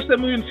I hadn't watched that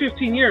movie in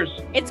 15 years.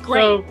 It's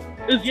great. So,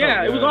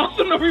 it was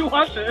awesome to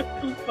rewatch it.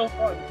 It was so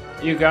fun.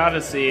 You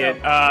gotta see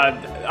it.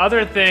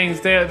 Other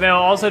things, they'll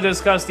also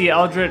discuss the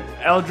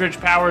eldritch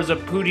powers of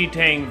Pootie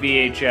Tang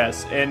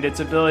VHS and its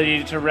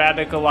ability to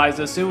radicalize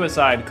a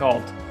suicide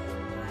cult.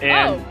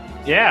 And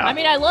yeah, I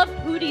mean, I love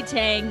Pootie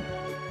Tang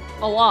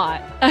a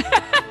lot.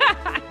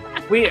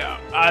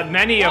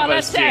 Many of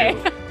us do.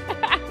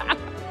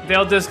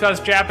 They'll discuss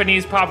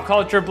Japanese pop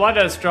culture blood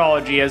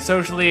astrology as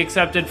socially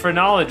accepted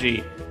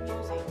phrenology.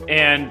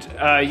 And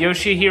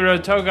Yoshihiro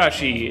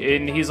Togashi,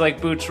 and he's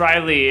like Boots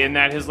Riley in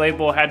that his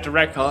label had to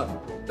retcon.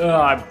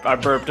 I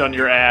burped on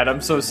your ad.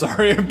 I'm so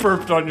sorry I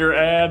burped on your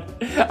ad.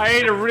 I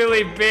ate a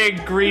really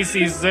big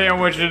greasy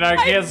sandwich and I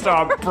can't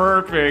stop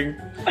burping.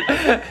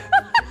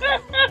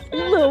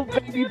 Little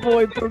baby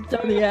boy burped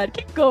on the ad.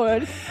 Keep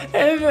going.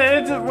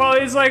 Well,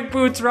 he's like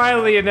Boots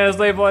Riley, and his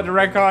label had to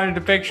retcon a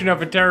depiction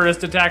of a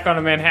terrorist attack on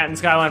a Manhattan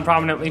skyline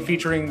prominently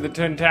featuring the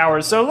Twin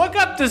Towers. So look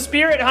up the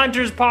Spirit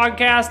Hunters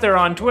podcast. They're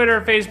on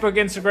Twitter, Facebook,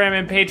 Instagram,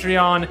 and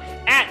Patreon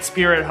at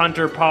Spirit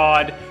Hunter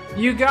Pod.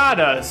 You got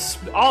us.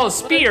 I'll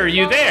spear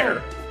you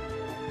there.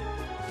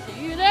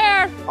 You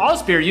there? I'll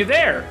spear you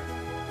there.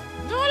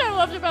 You know what I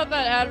loved about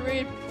that ad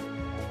read?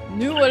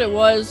 Knew what it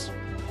was.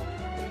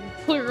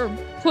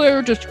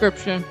 Clear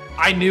description.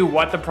 I knew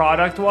what the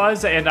product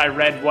was, and I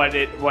read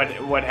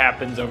what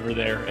happens over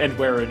there and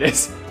where it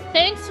is.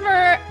 Thank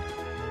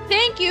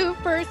you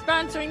for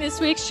sponsoring this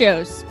week's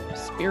show,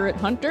 Spirit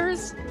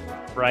Hunters.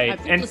 Right. I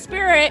feel the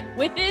spirit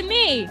within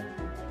me.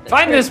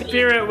 Find the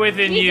spirit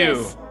within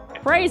Jesus.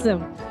 you. Praise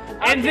him.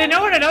 And you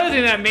know what? Another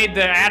thing that made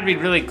the ad read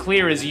really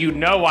clear is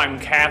I'm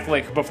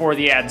Catholic before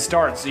the ad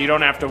starts, so you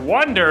don't have to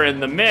wonder in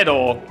the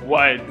middle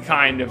what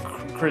kind of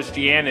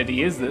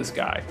Christianity is this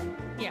guy?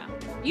 Yeah.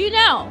 You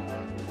know,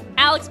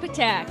 Alex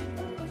Patak,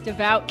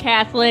 devout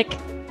Catholic,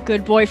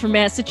 good boy from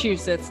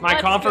Massachusetts.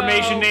 My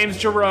confirmation name's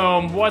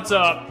Jerome. What's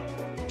up?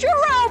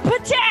 Jerome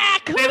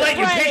Patak! They let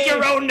you pick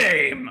your own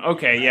name.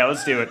 Okay, yeah,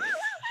 let's do it.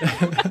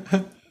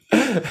 Talk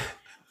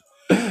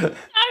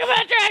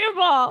about Dragon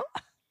Ball.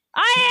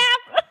 I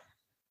am.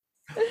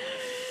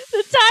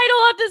 The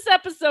title of this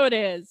episode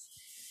is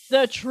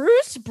The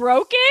Truce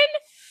Broken?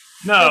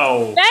 No.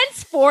 The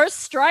Defense Force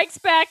Strikes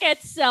Back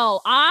at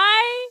Cell.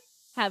 I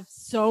have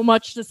so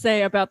much to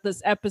say about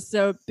this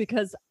episode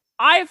because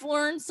I've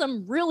learned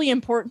some really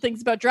important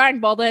things about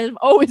Dragon Ball that have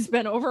always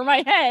been over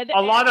my head.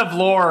 A lot of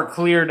lore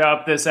cleared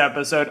up this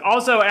episode.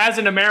 Also, as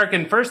an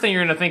American, first thing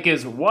you're going to think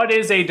is, what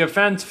is a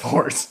defense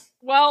force?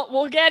 Well,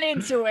 we'll get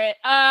into it.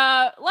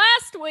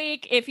 Last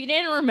week, if you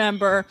didn't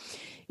remember,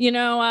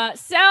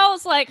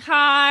 Cell's like,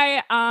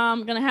 hi,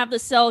 I'm going to have the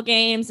Cell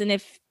games, and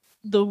if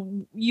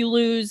you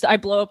lose, I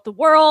blow up the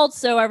world.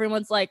 So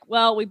everyone's like,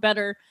 well, we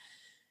better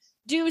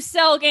do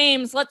Cell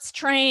games. Let's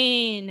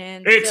train.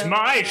 And it's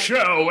my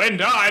show, and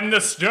I'm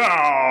the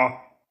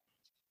star.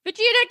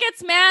 Vegeta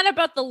gets mad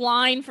about the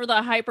line for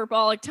the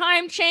hyperbolic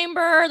time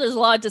chamber. There's a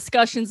lot of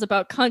discussions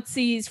about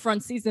cuntsies,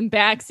 frontsies, and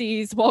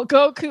backsies, while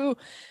Goku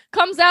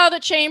comes out of the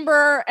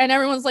chamber, and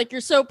everyone's like,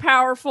 you're so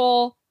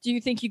powerful. Do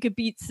you think you could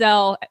beat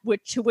Cell?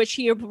 To which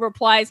he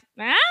replies,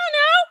 I don't know.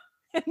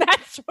 And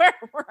that's where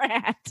we're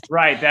at.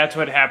 Right, that's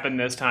what happened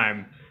this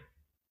time.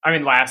 I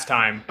mean, last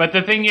time. But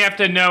the thing you have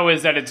to know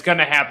is that it's going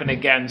to happen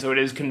again, so it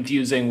is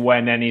confusing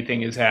when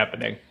anything is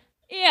happening.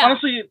 Yeah.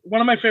 Honestly, one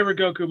of my favorite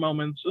Goku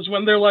moments is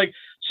when they're like,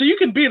 so you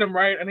can beat him,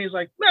 right? And he's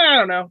like, nah, I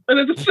don't know.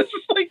 And it's just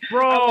like...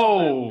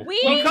 Bro,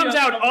 he comes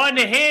out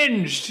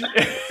unhinged.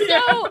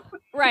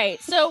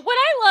 Right. So what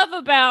I love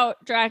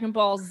about Dragon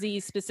Ball Z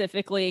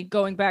specifically,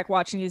 going back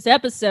watching these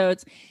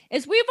episodes,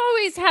 is we've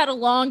always had a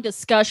long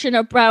discussion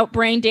about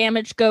brain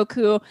damaged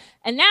Goku,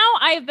 and now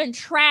I've been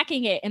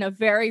tracking it in a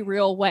very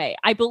real way.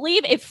 I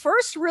believe it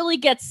first really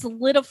gets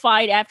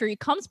solidified after he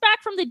comes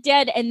back from the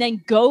dead and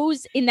then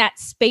goes in that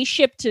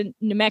spaceship to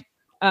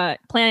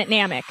planet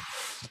Namek.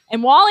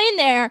 And while in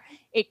there,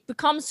 it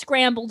becomes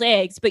scrambled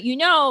eggs. But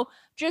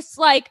just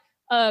like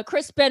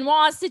Chris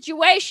Benoit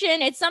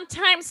situation, it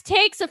sometimes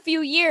takes a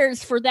few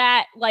years for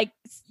that,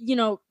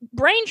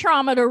 brain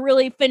trauma to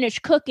really finish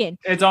cooking.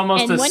 It's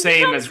almost the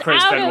same as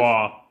Chris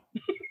Benoit.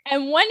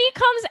 And when he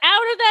comes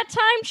out of that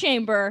time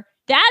chamber,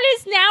 that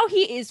is now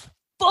he is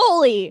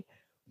fully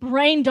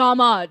brain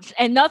damaged.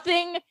 And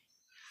nothing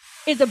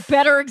is a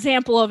better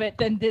example of it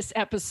than this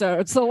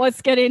episode. So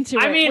let's get into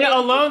it. I mean,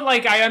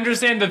 I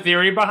understand the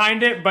theory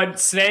behind it, but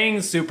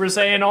saying Super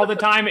Saiyan all the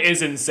time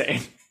is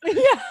insane.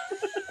 Yeah.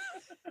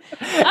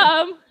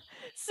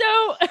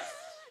 So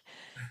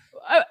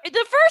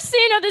the first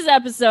scene of this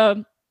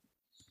episode,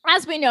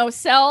 as we know,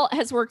 Cell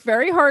has worked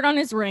very hard on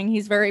his ring.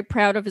 He's very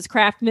proud of his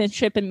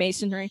craftsmanship and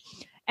masonry.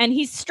 And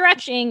he's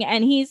stretching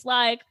and he's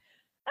like,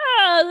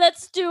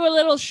 let's do a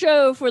little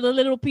show for the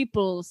little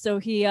people. So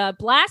he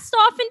blasts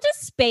off into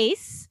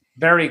space.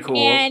 Very cool.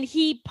 And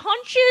he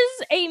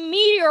punches a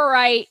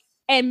meteorite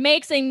and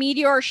makes a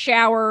meteor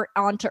shower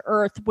onto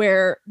Earth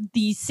where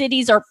the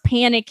cities are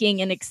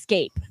panicking and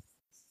escape.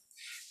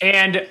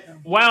 And,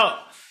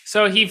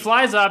 so he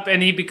flies up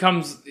and he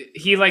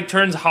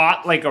turns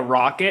hot like a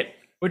rocket,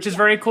 which is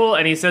very cool.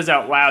 And he says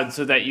out loud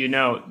so that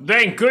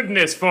thank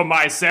goodness for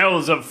my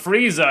cells of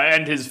Frieza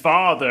and his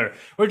father,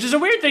 which is a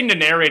weird thing to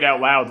narrate out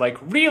loud. Like,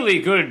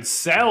 really good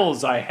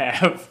cells I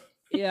have.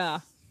 Yeah.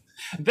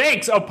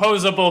 Thanks,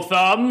 opposable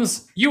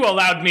thumbs. You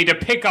allowed me to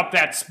pick up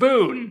that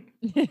spoon.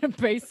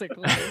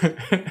 Basically.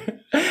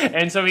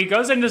 And so he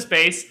goes into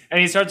space and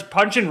he starts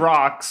punching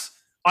rocks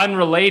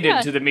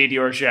unrelated to the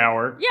meteor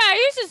shower. Yeah,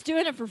 he was just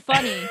doing it for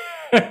funny.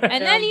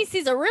 And then he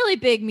sees a really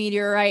big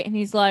meteorite and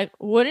he's like,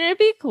 wouldn't it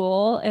be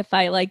cool if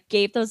I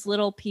gave those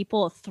little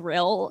people a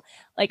thrill,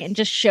 and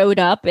just showed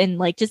up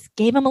and just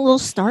gave them a little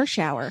star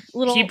shower.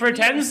 He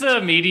pretends the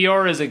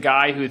meteor is a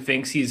guy who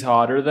thinks he's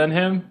hotter than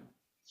him.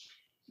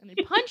 And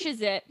he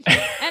punches it.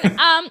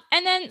 And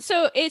then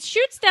so it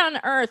shoots down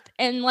to Earth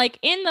and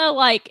in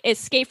the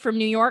escape from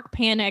New York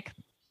panic,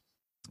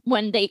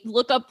 when they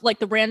look up,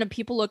 the random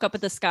people look up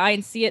at the sky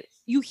and see it,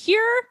 you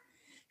hear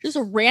just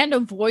a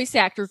random voice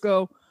actor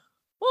go,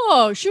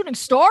 oh, shooting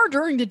star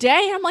during the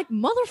day? I'm like,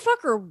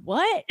 motherfucker,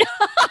 what?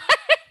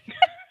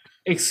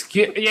 A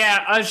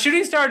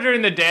shooting star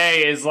during the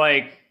day is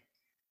like...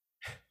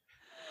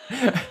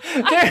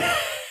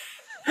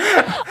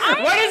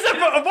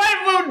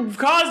 What would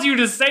cause you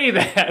to say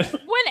that?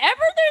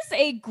 Whenever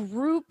there's a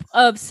group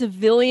of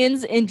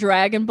civilians in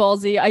Dragon Ball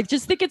Z, I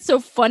just think it's so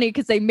funny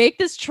because they make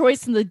this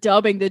choice in the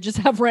dubbing to just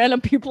have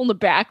random people in the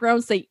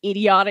background say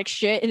idiotic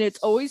shit, and it's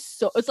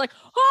always it's like,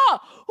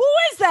 who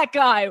is that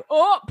guy?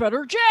 Oh,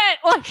 better jet.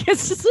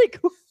 It's just like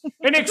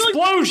an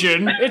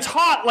explosion. It's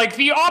hot, like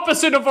the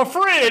opposite of a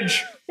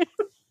fridge. I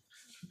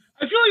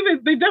feel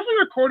like they definitely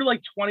recorded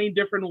 20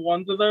 different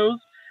ones of those,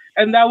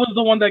 and that was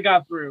the one that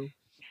got through.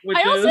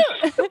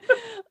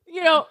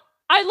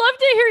 I'd love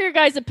to hear your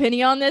guys'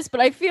 opinion on this, but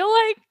I feel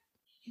like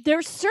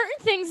there's certain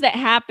things that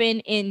happen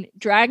in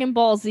Dragon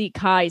Ball Z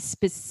Kai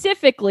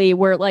specifically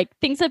where like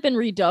things have been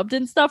redubbed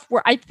and stuff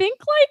where I think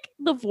like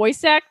the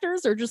voice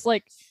actors are just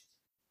like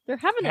they're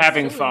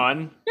having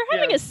fun. They're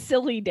having a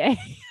silly day.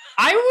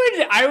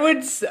 I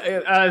would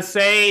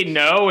say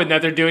no, and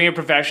that they're doing it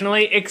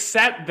professionally.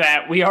 Except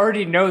that we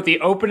already know the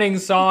opening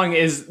song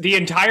is the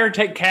entire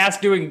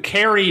cast doing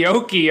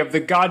karaoke of the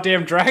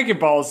goddamn Dragon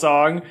Ball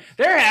song.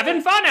 They're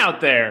having fun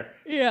out there.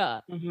 Yeah.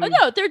 Mm-hmm. Oh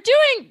no, they're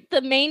doing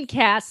the main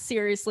cast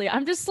seriously.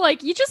 I'm just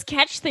like, you just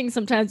catch things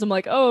sometimes. I'm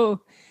like,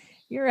 oh,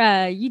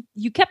 you're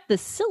you kept the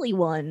silly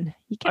one.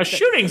 You kept a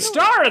shooting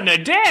star in the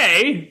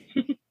day.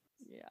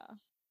 Yeah.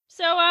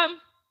 So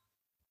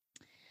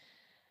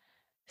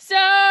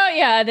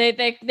yeah,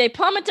 they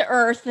plummet to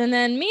Earth, and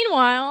then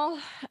meanwhile,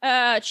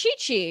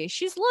 Chi-Chi,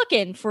 she's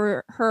looking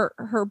for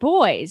her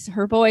boys.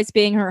 Her boys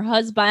being her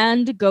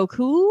husband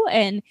Goku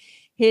and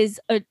his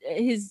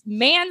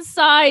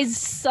man-sized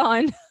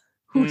son,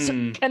 who's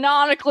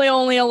canonically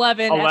only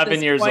 11.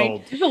 11 years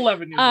old. He's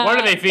 11 years old. What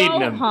are they feeding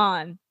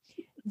Gohan. him?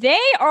 They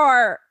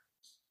are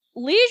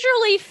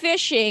leisurely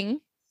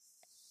fishing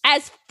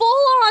as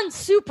full-on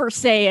Super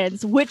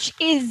Saiyans, which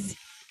is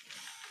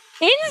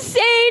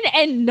insane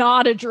and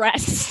not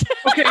addressed.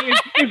 Okay,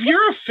 if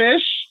you're a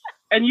fish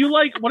and you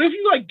like, what if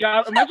you like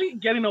imagine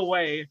getting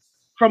away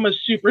from a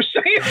Super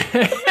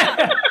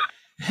Saiyan?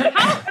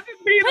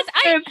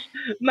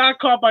 It's not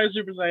caught by a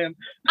Super Saiyan.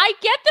 I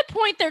get the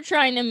point they're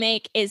trying to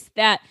make is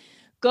that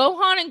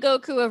Gohan and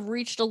Goku have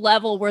reached a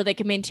level where they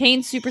can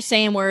maintain Super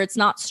Saiyan where it's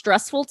not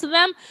stressful to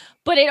them.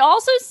 But it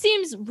also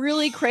seems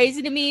really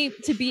crazy to me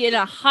to be in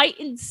a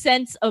heightened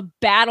sense of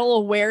battle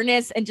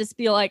awareness and just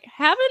be like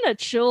having a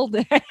chill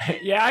day.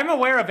 Yeah, I'm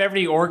aware of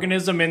every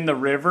organism in the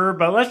river,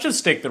 but let's just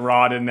stick the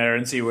rod in there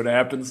and see what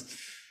happens.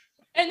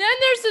 And then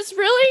there's this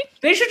really...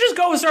 They should just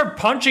go and start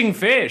punching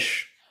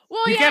fish.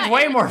 Well, you catch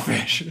way more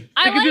fish.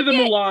 They could do the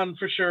Mulan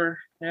for sure.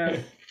 Yeah.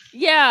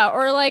 Yeah,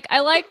 or like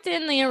I liked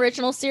in the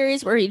original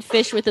series where he'd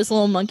fish with his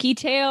little monkey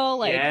tail.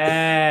 Like,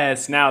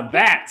 yes, now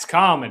that's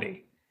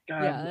comedy.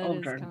 God, yeah, that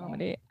is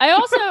comedy. I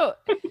also,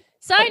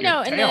 side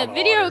note, in the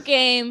video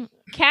game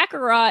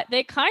Kakarot,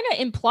 they kind of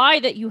imply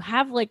that you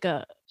have like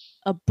a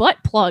butt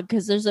plug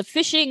because there's a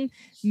fishing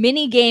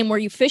mini game where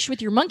you fish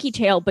with your monkey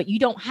tail, but you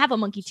don't have a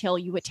monkey tail.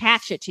 You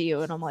attach it to you,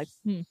 and I'm like,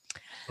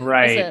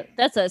 right.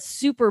 That's a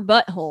super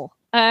butthole.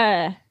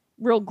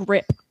 Real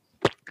grip.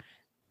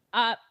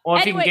 Well,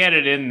 if you can get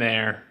it in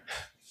there.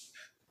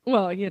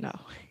 Well, you know,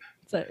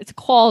 it's a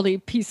quality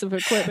piece of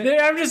equipment.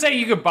 I'm just saying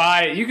you could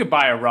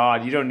buy a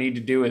rod. You don't need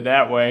to do it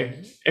that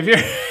way. If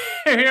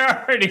you're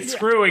already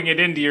screwing it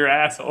into your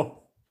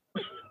asshole.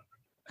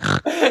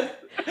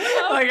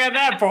 Like at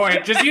that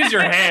point, just use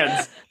your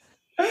hands.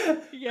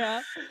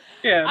 Yeah.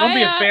 Yeah, don't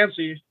be a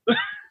fancy.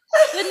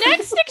 The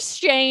next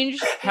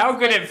exchange. How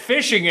good at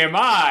fishing am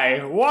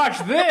I? Watch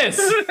this.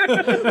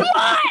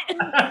 What?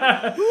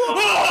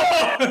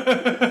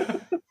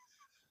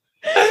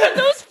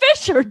 Those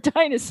fish are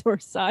dinosaur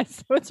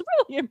size, so it's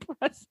really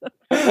impressive.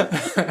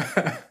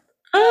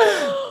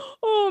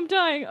 Oh, I'm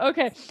dying.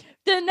 Okay.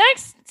 The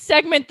next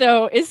segment,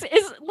 though, is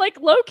like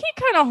low-key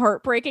kind of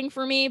heartbreaking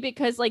for me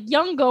because, like,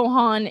 young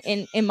Gohan,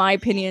 in my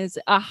opinion, is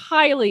a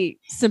highly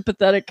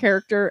sympathetic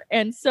character.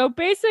 And so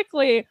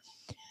basically,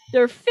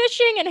 they're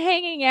fishing and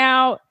hanging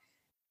out,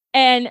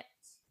 and,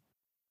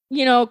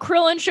 you know,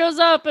 Krillin shows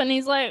up, and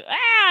he's like,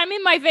 I'm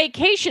in my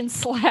vacation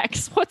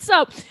slacks. What's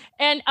up?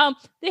 And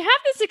they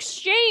have this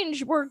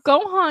exchange where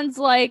Gohan's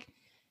like,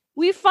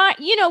 we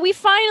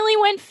finally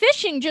went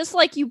fishing just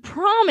like you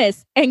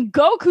promised. And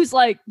Goku's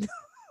like,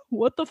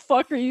 what the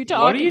fuck are you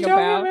talking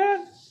about?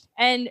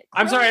 And Krillin's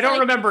I'm sorry, I don't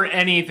remember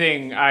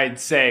anything I'd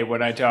say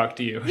when I talk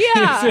to you.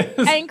 Yeah.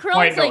 And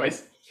Krillin's like,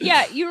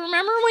 yeah, you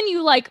remember when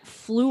you like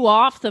flew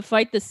off to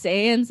fight the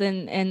Saiyans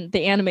and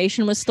the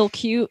animation was still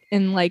cute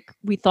and like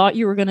we thought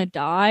you were gonna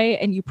die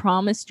and you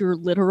promised your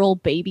literal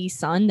baby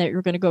son that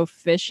you're gonna go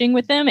fishing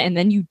with him and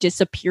then you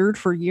disappeared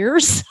for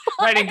years?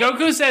 Right, and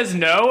Goku says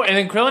no, and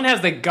then Krillin has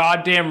the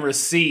goddamn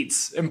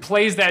receipts and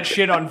plays that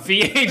shit on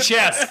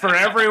VHS for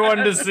everyone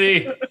to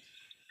see.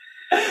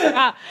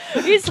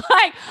 He's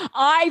like,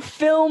 I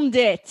filmed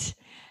it.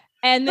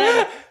 And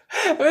then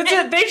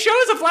they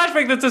show us a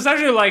flashback that's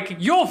essentially like,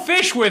 you'll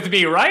fish with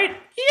me, right?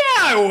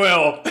 Yeah, I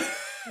will.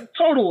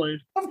 Totally.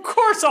 Of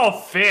course I'll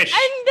fish.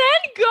 And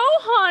then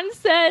Gohan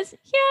says,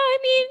 yeah, I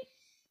mean,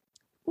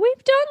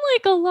 we've done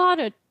like a lot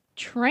of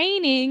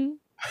training,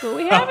 but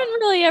we haven't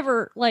really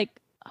ever like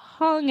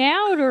hung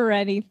out or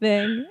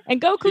anything.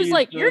 And Goku's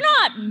like, you're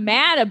not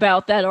mad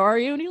about that, are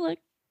you? And he's like,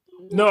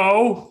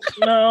 no,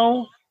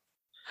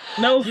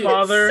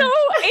 father. So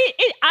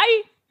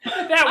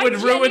that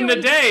would ruin the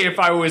day if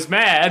I was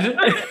mad.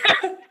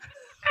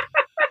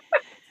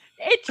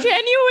 It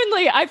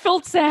genuinely, I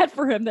felt sad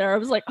for him there. I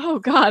was like, oh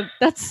God,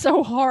 that's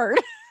so hard.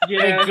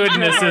 Yeah, thank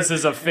goodness this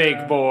is a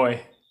fake boy.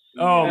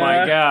 Oh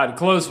my God,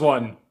 close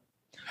one.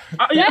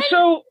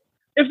 So,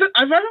 if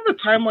I have the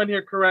timeline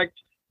here correct,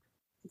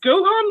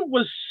 Gohan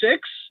was 6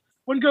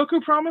 when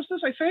Goku promised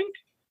this, I think,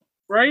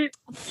 right?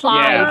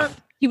 5.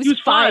 He was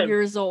 5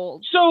 years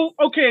old. So,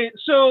 okay,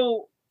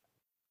 so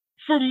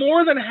for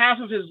more than half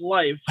of his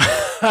life,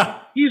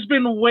 he's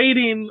been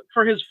waiting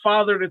for his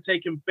father to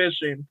take him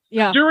fishing.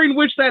 Yeah. During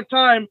which that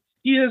time,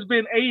 he has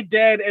been A,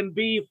 dead, and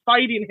B,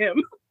 fighting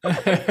him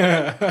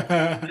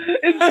instead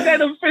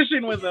of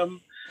fishing with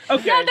him.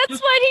 Okay. Yeah, that's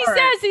what he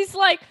says. He's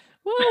like,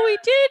 well, you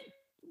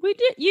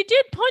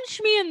did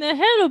punch me in the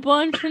head a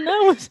bunch, and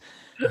that was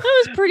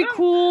pretty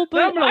cool.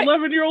 But I'm an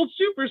 11-year-old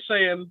Super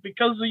Saiyan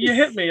because you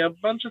hit me a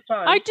bunch of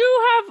times. I do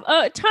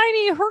have a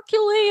tiny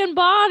Herculean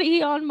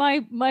body on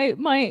my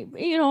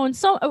and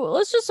so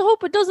let's just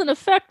hope it doesn't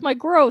affect my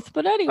growth.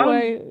 But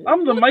anyway,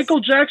 I'm the Michael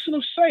Jackson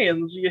of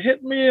Saiyans. You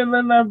hit me, and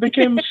then I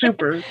became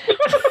super.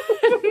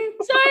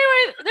 So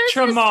anyway,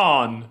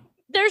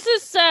 there's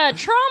this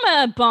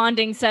trauma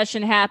bonding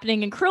session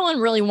happening, and Krillin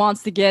really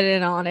wants to get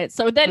in on it.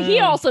 So then he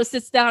also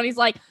sits down. He's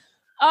like,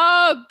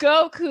 oh,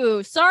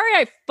 Goku, sorry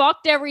I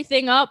fucked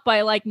everything up by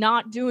like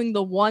not doing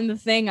the one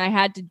thing I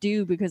had to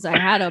do because I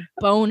had a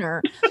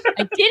boner.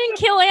 I didn't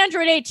kill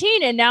Android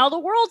 18 and now the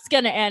world's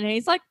gonna end. And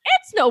he's like,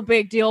 it's no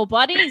big deal,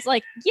 buddy. He's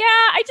like, yeah,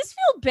 I just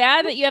feel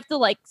bad that you have to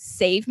like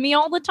save me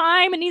all the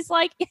time. And he's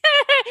like,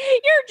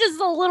 you're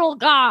just a little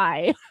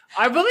guy.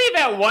 I believe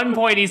at one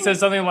point he says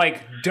something like,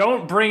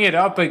 don't bring it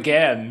up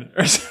again.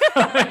 Or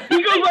something.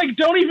 He goes like,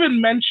 don't even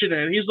mention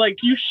it. He's like,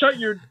 you shut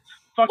your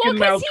fucking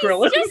mouth,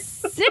 Krillin. He's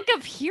just sick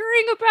of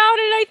hearing about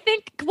it, I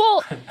think.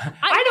 Well,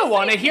 I don't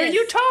want to hear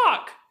you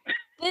talk.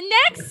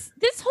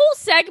 This whole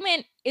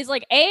segment is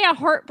like a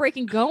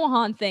heartbreaking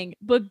Gohan thing,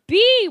 but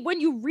B, when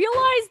you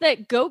realize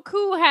that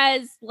Goku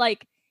has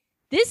like,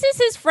 this is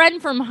his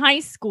friend from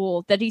high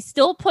school that he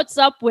still puts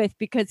up with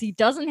because he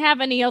doesn't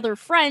have any other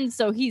friends,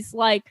 so he's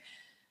like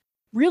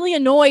really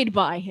annoyed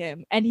by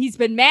him, and he's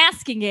been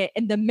masking it,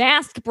 and the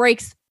mask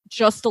breaks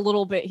just a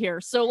little bit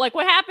here. So like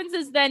what happens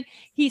is then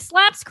he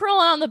slaps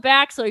Krillin on the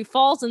back so he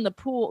falls in the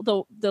pool,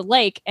 the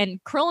lake, and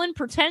Krillin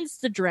pretends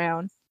to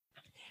drown.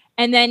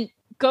 And then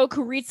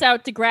Goku reaches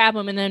out to grab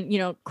him, and then,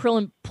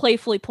 Krillin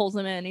playfully pulls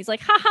him in. He's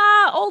like,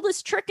 haha,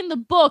 oldest trick in the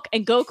book.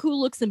 And Goku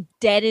looks him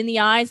dead in the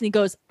eyes and he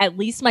goes, at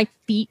least my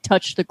feet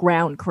touch the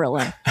ground,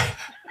 Krillin.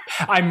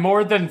 I'm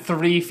more than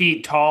 3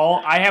 feet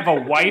tall. I have a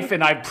wife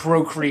and I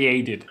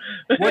procreated.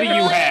 What do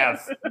you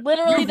have?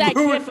 Literally that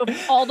gif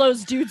of all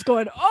those dudes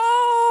going,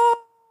 oh!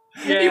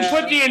 Yeah. You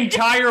put the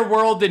entire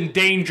world in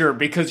danger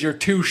because you're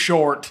too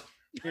short.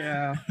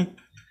 Yeah.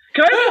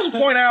 Can I just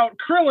point out,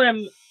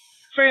 Krillin,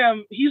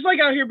 fam, he's like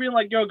out here being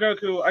like, yo,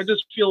 Goku, I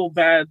just feel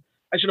bad.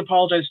 I should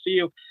apologize to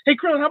you. Hey,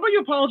 Krillin, how about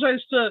you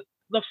apologize to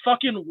the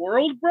fucking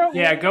world, bro?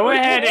 Yeah, go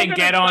ahead and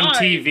get on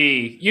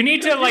TV. You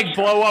need to like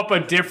blow up a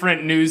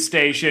different news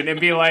station and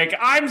be like,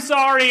 I'm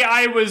sorry,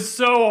 I was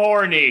so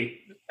horny.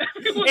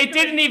 It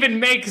didn't even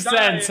make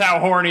sense how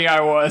horny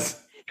I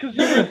was. Because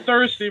you were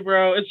thirsty,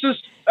 bro. It's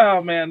just,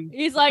 oh man.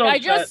 He's like, I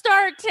just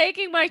started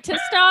taking my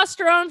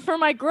testosterone for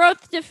my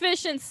growth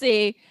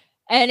deficiency,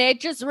 and it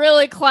just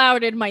really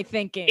clouded my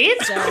thinking.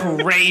 It's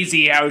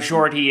crazy how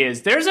short he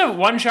is. There's a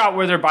one shot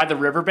where they're by the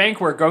riverbank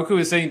where Goku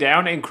is sitting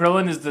down and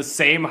Krillin is the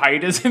same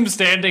height as him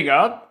standing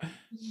up.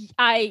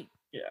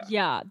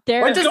 Yeah.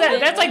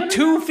 That's like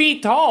 2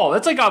 feet tall.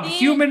 That's like a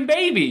human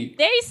baby.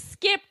 They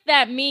skipped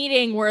that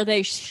meeting where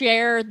they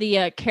share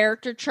the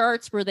character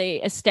charts where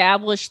they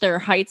establish their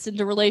heights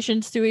into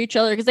relations to each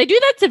other. Because they do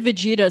that to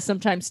Vegeta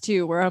sometimes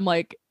too, where I'm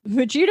like,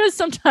 Vegeta's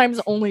sometimes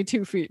only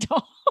 2 feet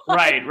tall.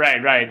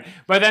 Right.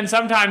 But then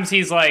sometimes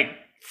he's like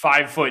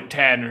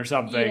 5'10" or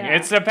something. Yeah.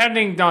 It's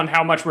depending on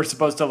how much we're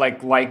supposed to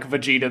like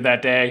Vegeta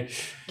that day.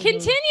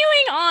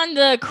 Continuing on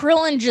the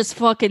Krillin just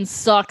fucking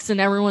sucks and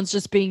everyone's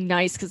just being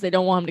nice because they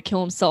don't want him to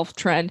kill himself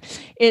trend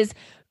is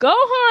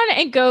Gohan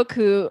and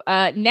Goku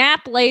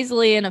nap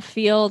lazily in a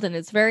field, and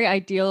it's very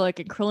idyllic,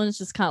 and Krillin's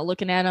just kind of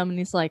looking at him and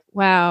he's like,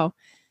 wow,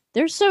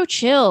 they're so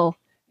chill.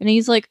 And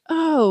he's like,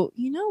 oh,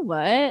 you know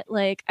what?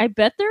 Like, I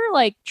bet they're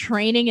like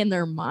training in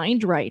their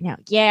mind right now.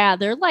 Yeah,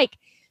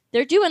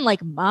 they're doing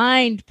like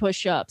mind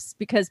push-ups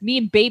because me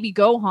and baby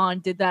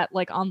Gohan did that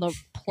like on the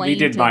plane. We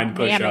did mind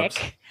push-ups.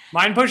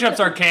 Mind push-ups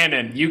are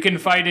canon. You can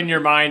fight in your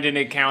mind and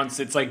it counts.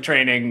 It's like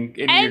training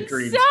in your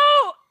dreams.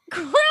 So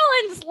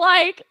Krillin's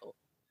like,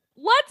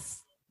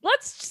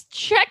 let's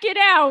check it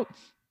out.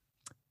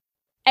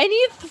 And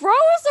he throws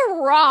a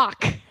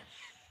rock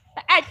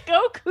at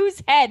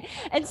Goku's head,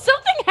 and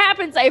something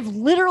happens I've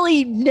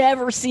literally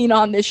never seen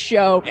on this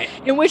show,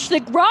 in which the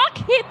rock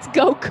hits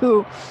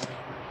Goku,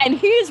 and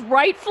he is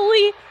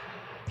rightfully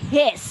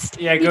pissed.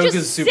 Yeah,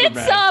 Goku's super mad. He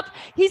sits up.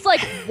 He's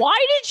like, "Why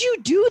did you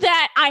do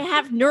that? I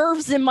have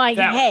nerves in my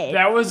head."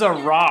 That was a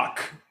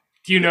rock.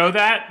 Do you know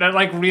that? That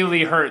like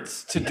really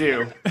hurts to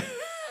do.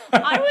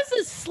 I was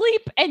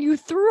asleep and you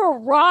threw a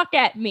rock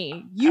at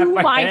me. You,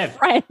 my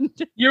friend.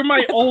 You're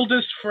my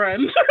oldest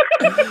friend.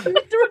 You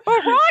threw a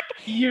rock?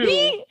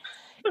 You.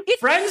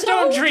 Friends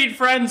don't treat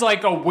friends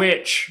like a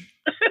witch.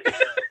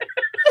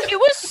 It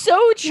was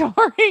so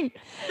jarring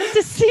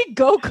to see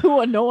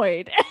Goku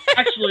annoyed.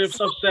 Actually,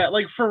 I'm upset.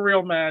 Like, for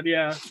real mad,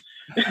 yeah.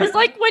 It's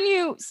like when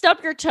you stub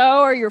your toe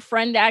or your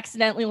friend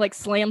accidentally like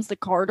slams the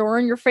car door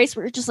in your face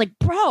where you're just like,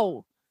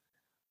 bro,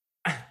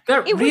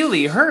 That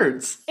really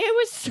hurts. It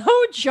was so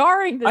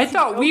jarring. I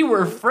thought we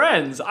were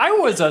friends. I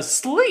was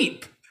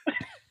asleep.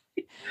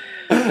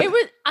 It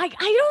was. I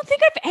don't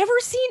think I've ever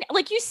seen,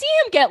 like, you see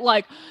him get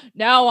like,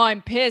 now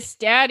I'm pissed,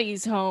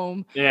 daddy's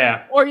home.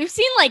 Yeah. Or you've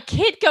seen like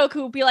Kid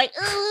Goku be like,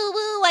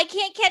 ooh, I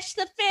can't catch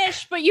the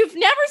fish. But you've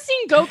never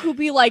seen Goku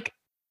be like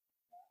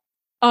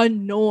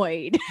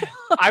annoyed.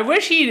 I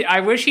wish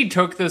he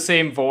took the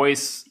same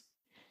voice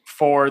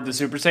for the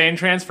Super Saiyan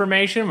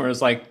transformation, where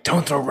it's like,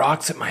 don't throw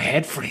rocks at my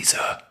head,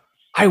 Frieza.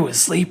 I was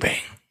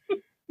sleeping.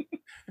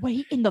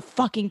 Wait in the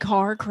fucking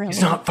car, Krillin. It's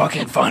not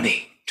fucking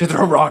funny to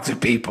throw rocks at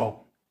people.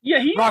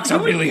 Yeah, rocks are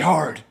really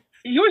hard.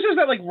 He always has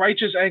that like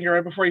righteous anger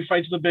right before he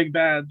fights the big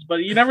bads,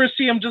 but you never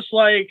see him just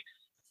like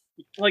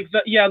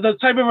the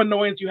type of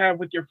annoyance you have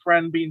with your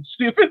friend being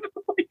stupid.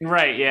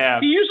 Right, yeah.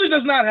 He usually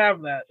does not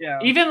have that, yeah.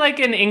 Even like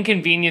an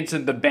inconvenience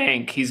at the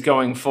bank, he's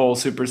going full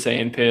Super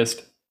Saiyan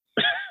pissed.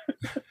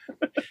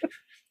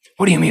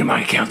 What do you mean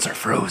my accounts are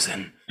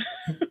frozen?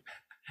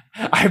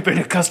 I've been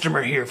a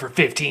customer here for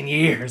 15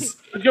 years.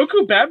 Is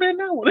Goku Batman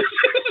now? What is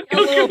it?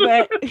 A little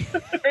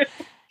bit.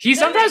 He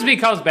sometimes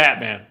becomes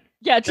Batman.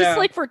 Yeah, just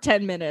like for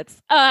 10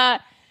 minutes. Then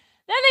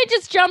they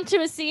just jump to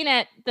a scene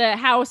at the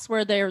house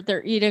where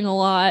they're eating a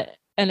lot,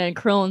 and then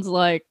Krillin's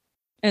like,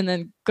 and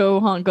then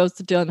Gohan goes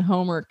to do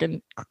homework,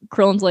 and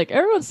Krillin's like,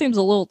 everyone seems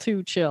a little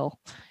too chill.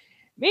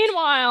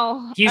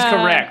 Meanwhile, he's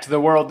correct. The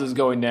world is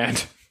going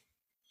dead.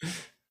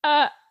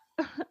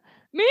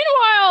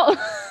 Meanwhile,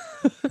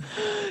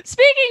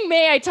 speaking,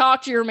 may I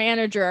talk to your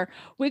manager?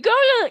 We go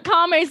to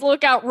Kame's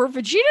lookout where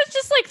Vegeta's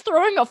just like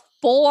throwing a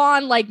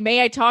full-on like,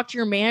 may I talk to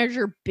your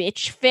manager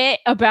bitch fit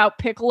about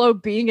Piccolo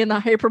being in the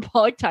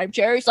hyperbolic time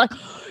chair. He's like,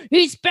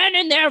 he's been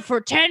in there for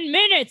 10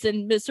 minutes.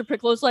 And Mr.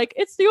 Piccolo's like,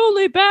 it's the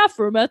only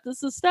bathroom at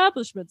this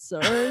establishment,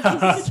 sir.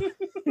 This is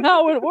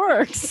how it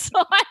works.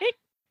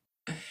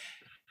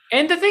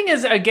 And the thing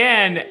is,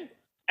 again,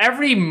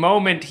 every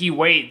moment he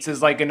waits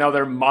is like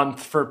another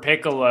month for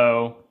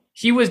Piccolo.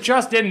 He was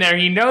just in there.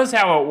 He knows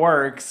how it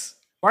works.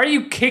 Why are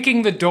you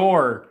kicking the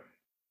door?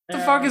 What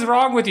the fuck is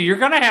wrong with you? You're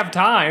going to have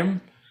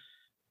time.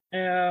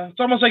 Yeah, it's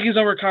almost like he's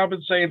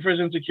overcompensating for his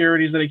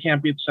insecurities that he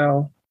can't beat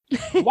Cell.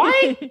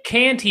 Why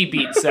can't he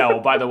beat Cell,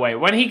 by the way?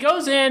 When he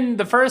goes in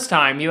the first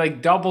time, he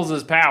like doubles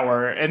his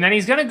power, and then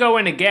he's going to go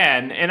in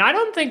again, and I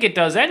don't think it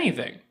does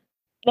anything.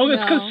 Well,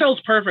 it's because Cell's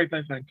perfect,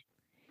 I think.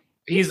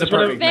 He's the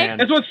perfect man.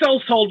 That's what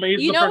Cell's told me.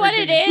 You know what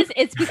it is?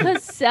 It's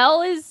because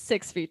Cell is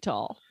 6 feet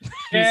tall.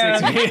 Yeah.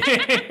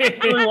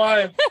 That's really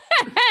why.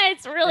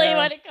 It's really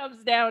what it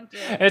comes down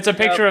to. It's a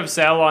picture of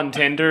Cell on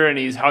Tinder, and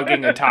he's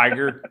hugging a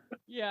tiger.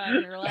 Yeah,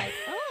 and you're like,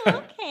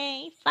 oh,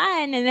 okay,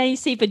 fun. And then you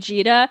see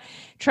Vegeta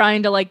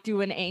trying to like do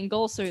an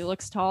angle so he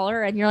looks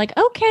taller, and you're like,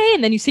 okay.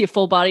 And then you see a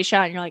full body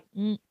shot, and you're like,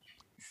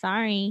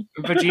 sorry.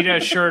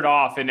 Vegeta shirt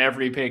off in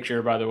every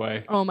picture, by the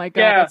way. Oh my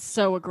god, it's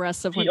so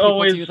aggressive when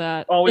people do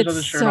that. Always it's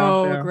has a shirt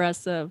so off,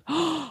 aggressive.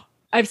 I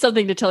have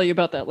something to tell you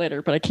about that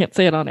later, but I can't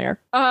say it on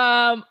air. You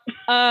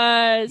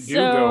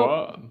go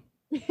on.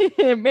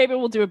 Maybe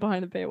we'll do it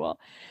behind the paywall.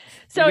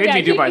 So you made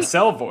me do my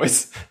Cell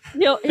voice.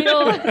 He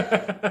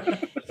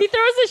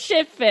throws a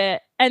shit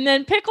fit, and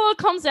then Piccolo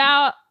comes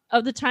out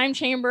of the time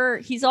chamber.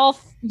 He's all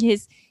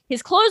his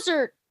clothes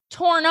are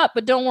torn up,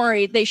 but don't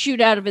worry, they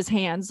shoot out of his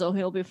hands, so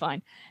he'll be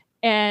fine.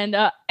 And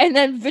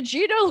then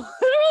Vegeta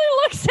literally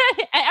looks at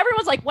it, and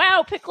everyone's like,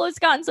 "Wow, Piccolo's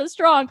gotten so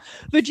strong."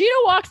 Vegeta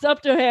walks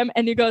up to him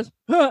and he goes,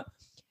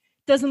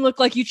 "Doesn't look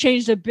like you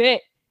changed a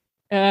bit.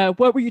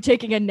 What were you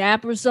taking a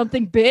nap or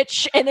something,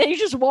 bitch?" And then he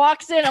just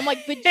walks in. I'm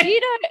like, Vegeta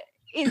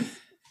is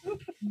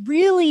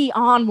really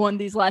on one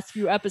these last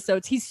few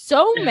episodes. He's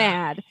so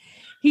mad.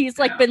 He's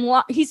like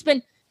he's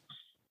been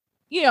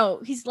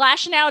he's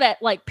lashing out at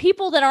like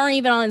people that aren't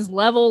even on his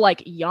level,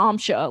 like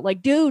Yamcha.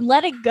 Like, dude,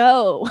 let it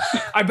go.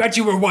 I bet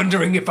you were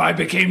wondering if I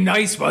became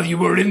nice while you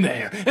were in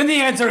there, and the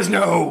answer is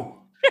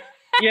no.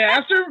 Yeah,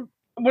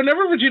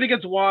 whenever Vegeta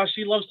gets washed,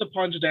 he loves to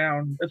punch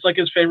down. It's like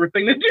his favorite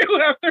thing to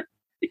do after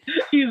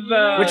he's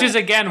which is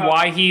again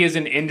why he is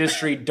an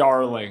industry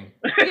darling.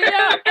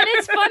 Yeah, and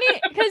it's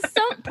funny because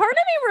part of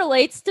me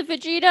relates to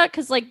Vegeta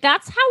because like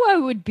that's how I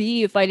would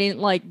be if I didn't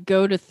like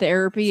go to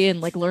therapy and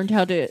like learned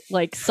how to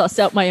like suss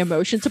out my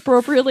emotions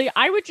appropriately.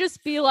 I would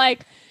just be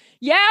like,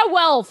 yeah,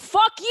 well,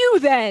 fuck you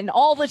then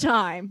all the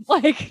time.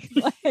 Like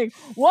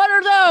what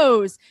are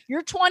those?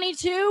 You're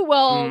 22?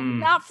 Well,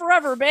 not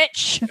forever,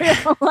 bitch.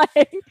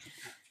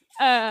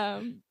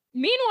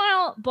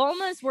 Meanwhile,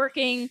 Bulma's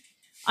working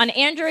on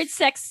Android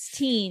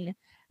 16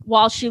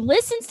 while she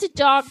listens to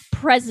Dog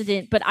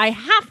President, but I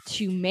have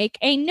to make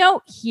a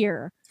note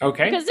here.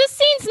 Okay. Because this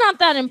scene's not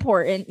that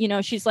important. You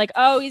know, she's like,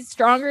 oh, he's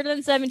stronger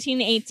than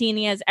 17, 18.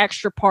 He has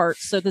extra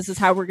parts. So this is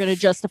how we're going to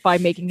justify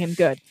making him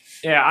good.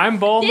 Yeah, I'm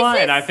Bulma,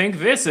 and I think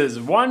this is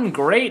one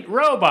great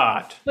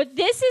robot. But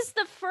this is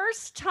the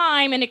first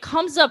time, and it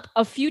comes up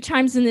a few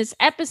times in this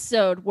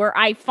episode, where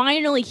I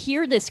finally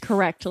hear this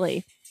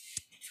correctly.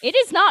 It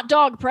is not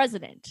Dog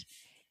President.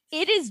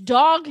 It is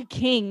Dog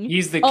King.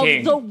 He's the of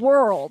king the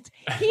world.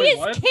 He is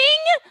what? king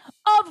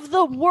of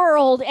the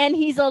world, and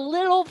he's a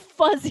little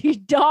fuzzy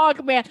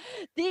dog man.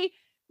 The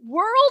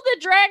world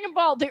of Dragon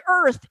Ball, the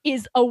Earth,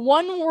 is a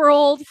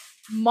one-world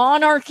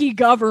monarchy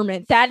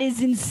government. That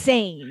is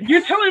insane.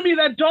 You're telling me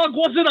that dog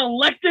wasn't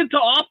elected to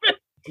office?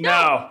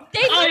 No.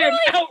 I am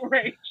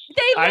outraged.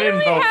 They I didn't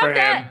literally vote for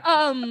have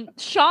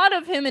that shot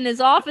of him in his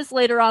office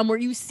later on where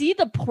you see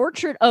the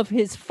portrait of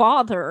his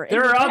father.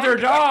 There are other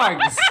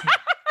dogs.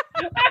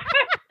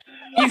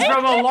 He's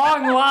from a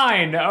long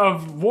line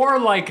of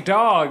warlike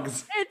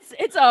dogs.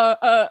 It's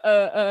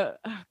oh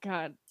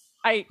god.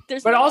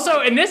 But also,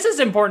 and this is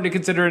important to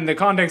consider in the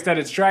context that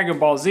it's Dragon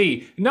Ball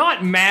Z,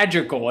 not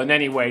magical in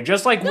any way.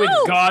 Just like with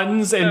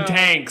guns and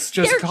tanks,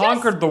 just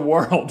conquered the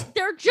world.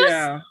 They're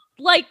just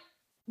like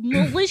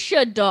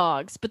militia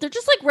dogs, but they're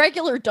just like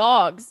regular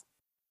dogs.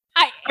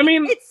 I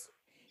mean,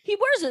 he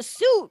wears a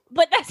suit,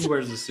 but he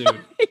wears a suit.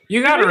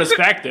 You gotta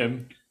respect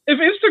him. If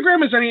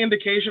Instagram is any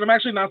indication, I'm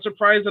actually not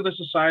surprised that a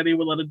society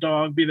would let a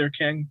dog be their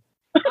king.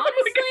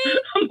 Honestly,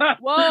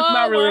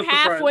 we're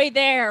halfway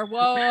there.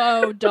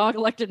 Whoa, dog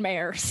elected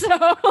mayor. So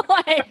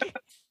like,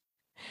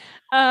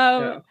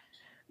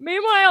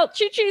 meanwhile,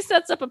 Chi-Chi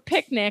sets up a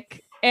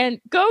picnic, and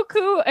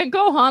Goku and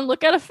Gohan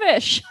look at a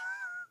fish.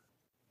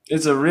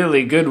 It's a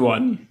really good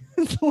one.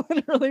 It's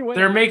literally what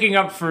they're making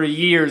up for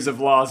years of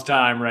lost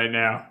time right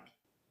now.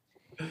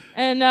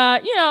 And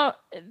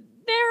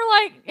they're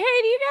like, hey,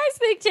 do you guys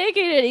think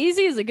taking it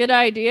easy is a good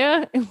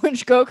idea? In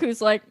which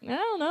Goku's like, I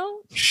don't know.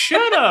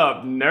 Shut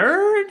up,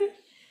 nerd.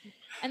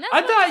 And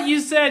I thought you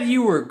said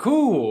you were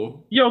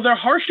cool. Yo, they're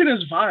harshing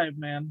his vibe,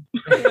 man.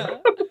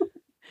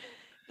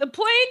 The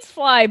planes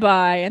fly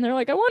by, and they're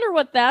like, I wonder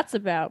what that's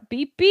about.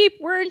 Beep, beep,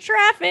 we're in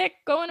traffic,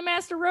 going to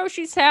Master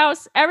Roshi's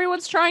house.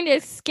 Everyone's trying to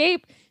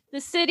escape the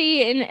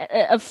city in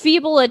a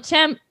feeble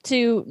attempt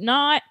to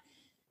not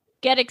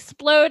get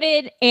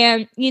exploded.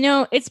 And,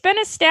 it's been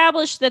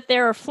established that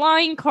there are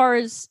flying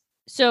cars.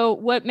 So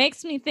what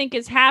makes me think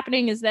is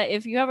happening is that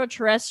if you have a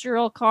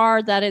terrestrial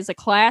car, that is a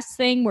class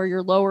thing where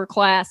you're lower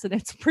class, and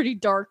it's pretty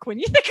dark when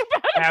you think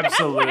about it.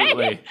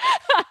 Absolutely.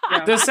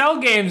 The Cell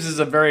games is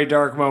a very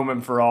dark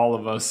moment for all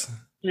of us.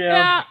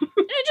 Yeah.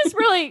 It just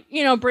really,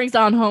 brings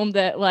on home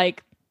that,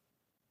 like,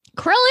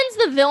 Krillin's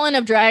the villain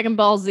of Dragon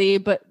Ball Z,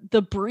 but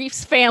the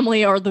Briefs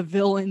family are the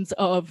villains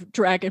of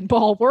Dragon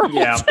Ball World.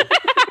 Yeah.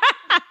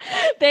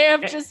 They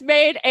have just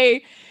made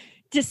a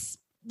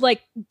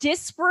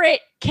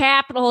disparate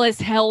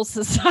capitalist hell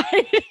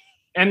society.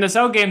 And the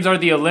Cell games are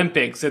the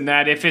Olympics in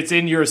that if it's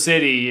in your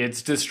city,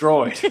 it's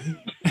destroyed.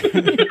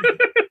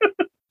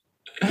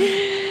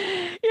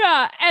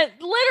 Yeah, and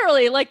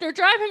literally, like, they're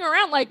driving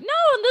around like, no,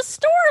 and the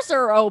stores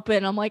are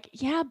open. I'm like,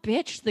 yeah,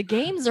 bitch, the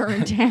games are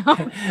in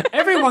town.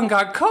 Everyone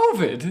got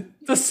COVID.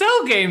 The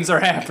Cell games are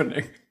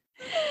happening.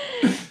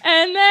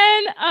 And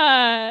then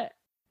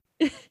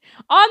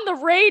on the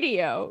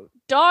radio,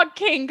 Dog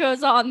King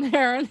goes on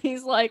there and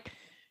he's like,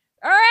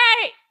 all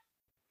right,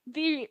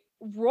 the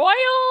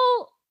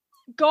Royal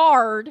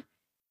Guard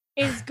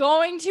is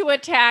going to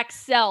attack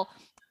Cell.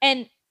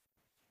 And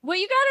what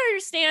you gotta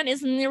understand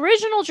is in the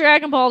original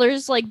Dragon Ball,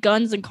 there's like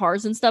guns and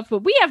cars and stuff,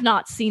 but we have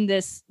not seen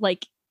this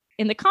like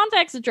in the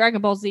context of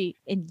Dragon Ball Z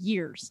in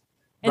years.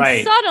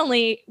 And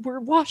suddenly we're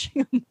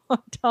watching a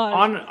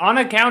montage. On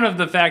account of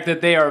the fact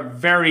that they are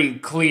very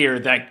clear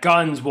that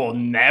guns will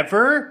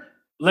never,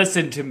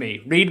 listen to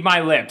me, read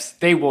my lips,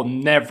 they will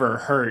never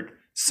hurt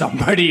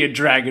somebody in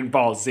Dragon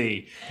Ball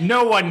Z.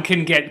 No one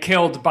can get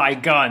killed by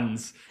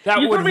guns. That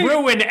would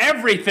ruin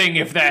everything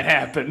if that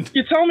happened.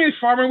 You tell me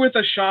Farmer with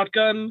a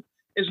shotgun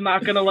is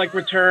not gonna like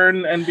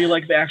return and be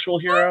like the actual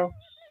hero?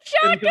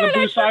 Shotgun,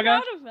 I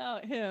forgot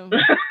about him.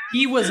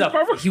 He was a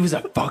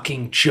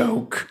fucking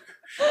joke.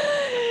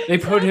 They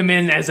put him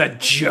in as a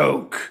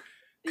joke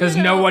because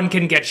no one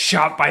can get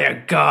shot by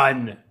a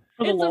gun.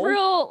 It's a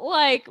real,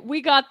 like,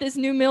 we got this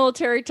new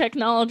military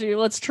technology,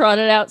 let's trot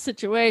it out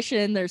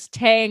situation. There's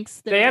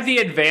tanks. They have the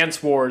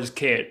Advance Wars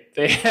kit.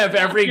 They have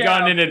every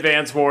gun in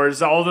Advance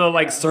Wars, all the,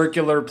 like,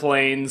 circular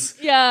planes.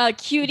 Yeah,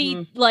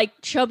 cutie, like,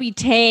 chubby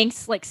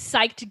tanks, like,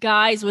 psyched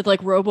guys with,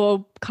 like,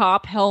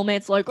 RoboCop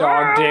helmets, like,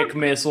 dog dick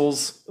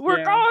missiles.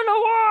 We're going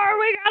to war!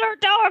 We got our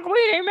dog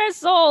weenie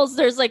missiles!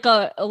 There's, like,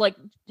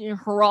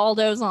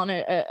 Geraldo's on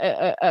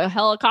a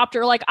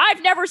helicopter. Like,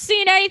 I've never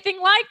seen anything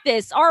like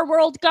this. Our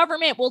world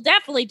government will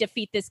definitely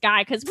defeat this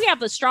guy because we have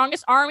the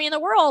strongest army in the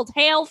world.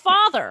 Hail,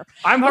 father!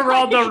 I'm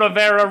Geraldo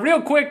Rivera.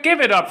 Real quick, give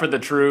it up for the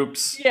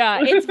troops. Yeah,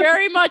 it's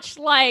very much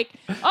like,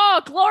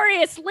 oh,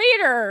 glorious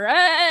leader.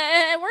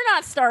 We're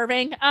not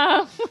starving.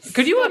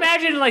 Could you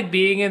imagine like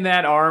being in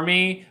that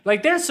army?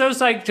 Like they're so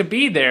psyched to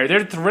be there.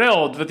 They're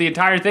thrilled with the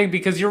entire thing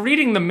because you're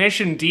reading the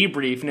mission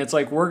debrief and it's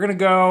like, we're going to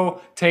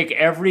go take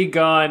every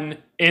gun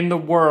in the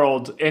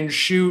world and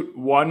shoot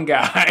one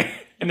guy.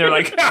 And they're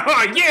like,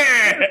 oh,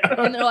 yeah.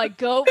 And they're like,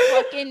 go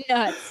fucking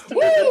nuts.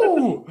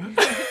 Woo!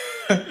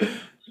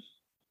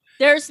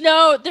 There's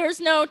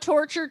no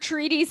torture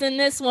treaties in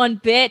this one,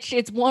 bitch.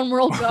 It's one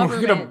world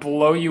government. We're gonna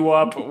blow you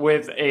up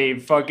with a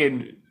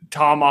fucking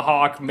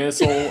tomahawk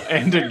missile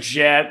and a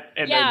jet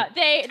and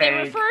they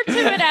refer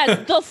to it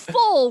as the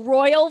full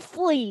royal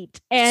fleet,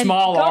 and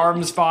small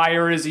arms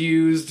fire is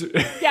used.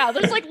 Yeah,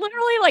 there's like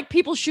literally like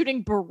people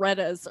shooting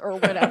Berettas or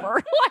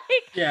whatever.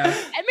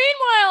 And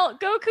meanwhile,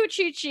 Goku,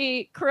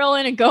 Chi-Chi,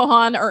 Krillin, and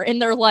Gohan are in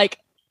their like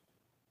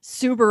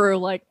Subaru,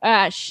 like,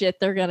 shit,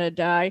 they're gonna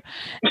die.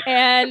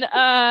 And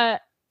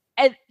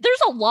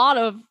there's a lot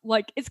of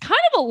like, it's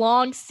kind of a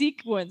long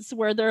sequence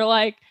where they're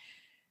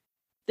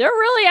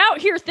really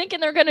out here thinking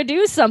they're going to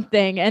do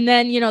something. And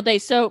then,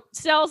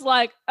 Cell's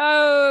like,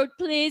 oh,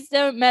 please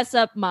don't mess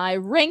up my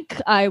rink.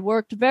 I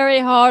worked very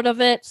hard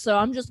of it. So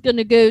I'm just going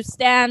to go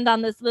stand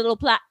on this little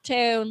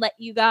plateau and let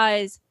you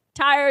guys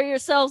tire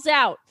yourselves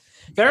out.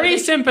 Very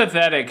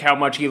sympathetic how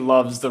much he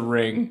loves the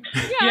ring.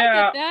 Yeah, I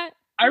get that.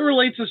 I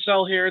relate to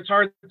Cell here. It's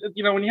hard.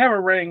 When you have a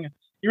ring,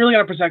 you really got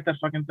to protect that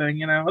fucking thing,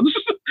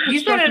 You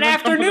spent an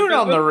afternoon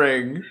on the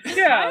ring. Yeah.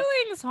 Styling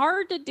is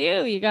hard to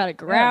do. You got to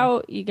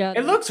grout. You got.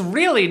 It looks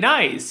really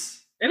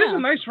nice. It is a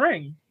nice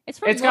ring. It's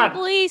from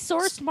locally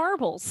sourced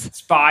marbles.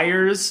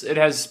 Spires. It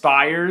has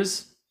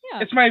spires.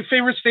 Yeah. It's my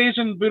favorite stage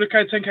in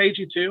Budokai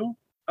Tenkaichi 2.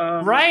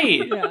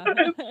 Right. Yeah.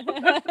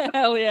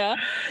 Hell yeah.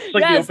 It's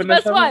like yes, the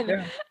best one.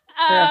 Yeah.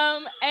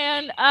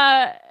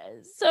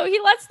 So he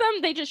lets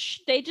them. They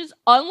just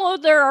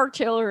unload their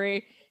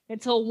artillery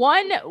until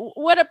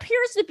what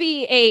appears to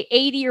be a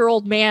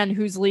 80-year-old man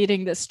who's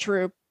leading this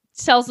troop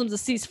tells them to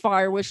cease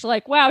fire, which,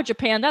 like, wow,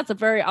 Japan, that's a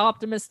very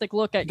optimistic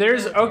look at There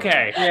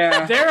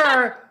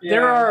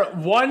are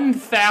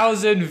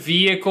 1,000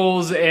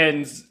 vehicles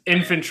and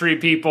infantry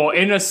people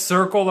in a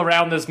circle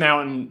around this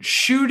mountain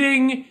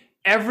shooting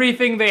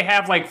everything they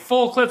have, like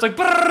full clips, like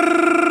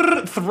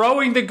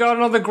throwing the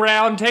gun on the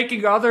ground,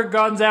 taking other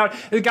guns out.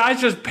 The guys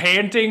just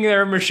panting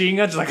their machine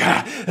guns, like,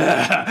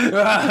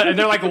 and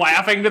they're like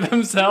laughing to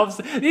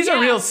themselves. These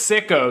are real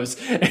sickos.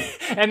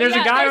 And there's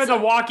a guy with a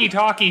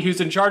walkie-talkie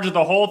who's in charge of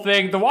the whole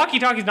thing. The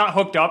walkie-talkie's not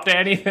hooked up to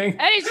anything.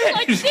 And he's just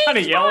like, he's kind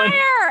of yelling.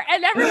 Fire!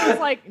 And everyone's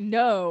like,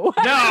 no.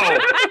 No,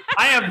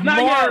 I have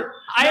more.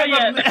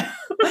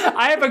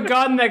 I have a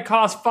gun that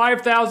costs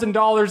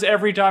 $5,000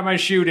 every time I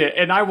shoot it,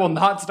 and I will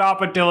not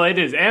stop until it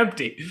is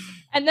empty.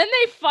 And then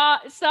they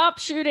stop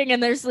shooting,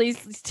 and there's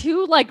these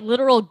two like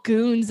literal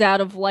goons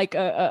out of like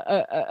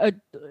a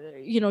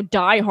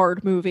Die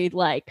Hard movie.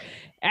 Like,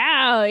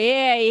 oh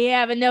yeah, you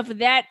have enough of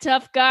that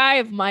tough guy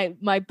of my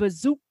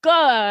bazooka,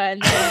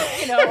 and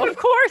then, of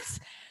course,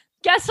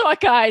 guess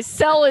what, guys?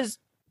 Cell is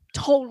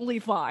totally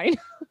fine.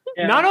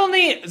 Yeah. Not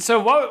only,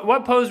 so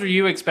what pose were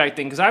you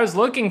expecting? Because I was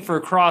looking for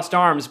crossed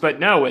arms, but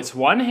no, it's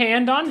one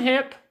hand on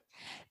hip.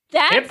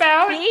 That's hip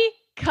out.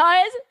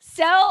 Because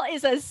Cell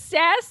is a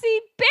sassy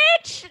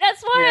bitch.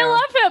 That's why I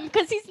love him.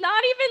 Because he's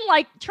not even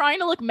like trying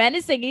to look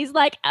menacing. He's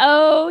like,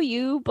 oh,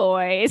 you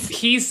boys.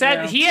 He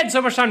said he had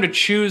so much time to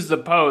choose the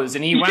pose,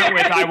 and he went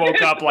with I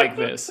woke up like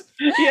this.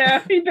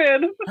 Yeah, he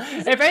did.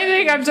 If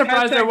anything, I'm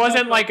surprised there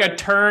wasn't like a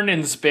turn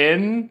and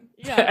spin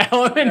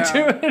element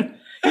to it.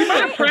 He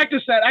might have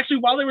practiced that. Actually,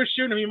 while they were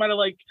shooting him, he might have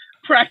like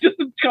practiced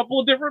a couple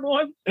of different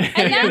ones.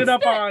 And ended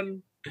up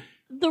on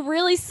the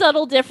really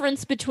subtle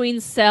difference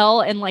between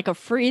Cell and like a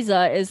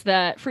Frieza is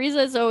that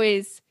Frieza is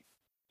always,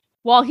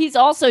 while he's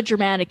also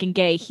dramatic and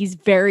gay, he's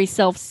very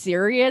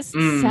self-serious.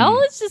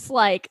 Cell is just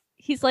like,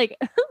 he's like,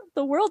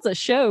 the world's a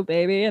show,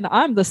 baby, and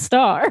I'm the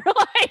star.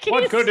 Like,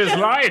 what good is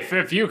life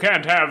if you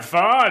can't have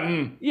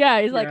fun?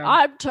 Yeah, he's like,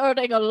 I'm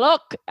turning a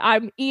look,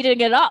 I'm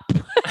eating it up.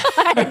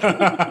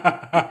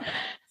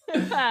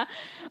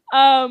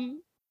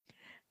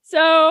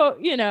 So,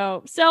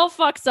 Cell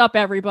fucks up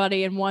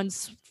everybody in one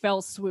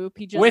fell swoop.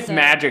 He just with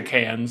magic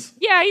hands.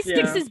 Yeah, he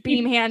sticks his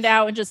beam hand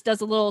out and just does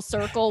a little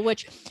circle,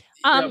 which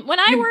when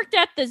I worked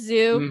at the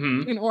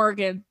zoo in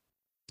Oregon,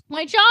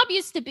 my job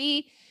used to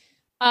be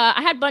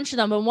I had a bunch of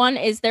them, but one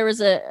is there was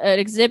an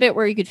exhibit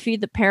where you could feed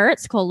the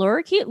parrots called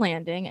Lorikeet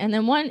Landing, and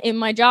then one in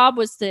my job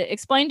was to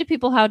explain to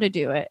people how to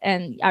do it,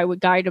 and I would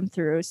guide them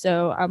through.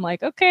 So I'm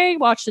like, okay,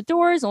 watch the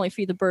doors, only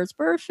feed the birds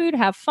bird food,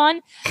 have fun.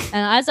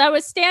 And as I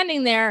was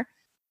standing there,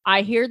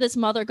 I hear this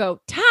mother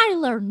go,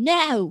 Tyler,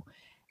 no.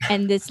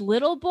 And this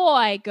little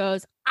boy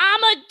goes,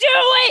 I'ma do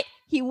it.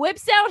 He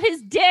whips out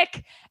his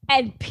dick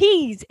and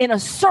pees in a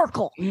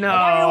circle. No,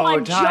 and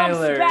everyone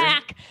Tyler. jumps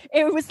back.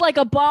 It was like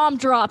a bomb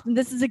dropped, and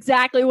this is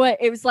exactly what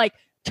it was like.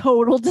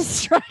 Total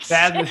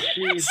destruction.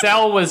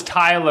 Cell was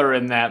Tyler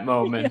in that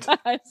moment.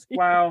 Yes.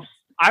 Wow.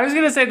 I was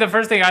going to say the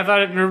first thing I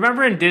thought,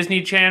 remember in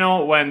Disney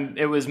Channel when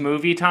it was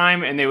movie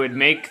time and they would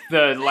make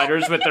the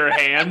letters with their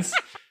hands?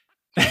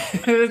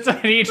 That's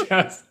what he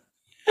does.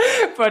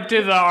 But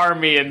to the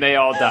army, and they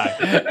all die.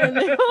 And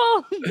they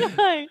all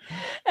die.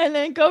 And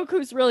then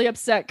Goku's really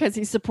upset because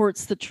he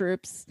supports the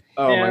troops.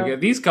 Oh my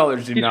god, these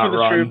colors do not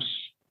run.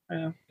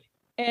 Yeah.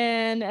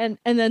 And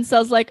then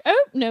Cell's like,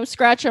 oh, no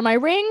scratch on my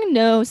ring,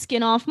 no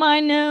skin off my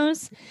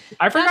nose.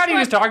 I forgot he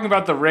was talking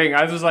about the ring.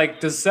 I was like,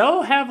 does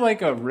Cell have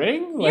like a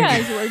ring? Like, yeah,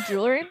 he's wearing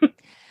jewelry.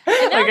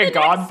 Like a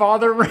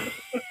Godfather ring?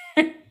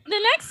 The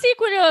next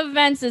sequence of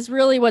events is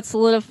really what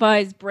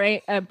solidifies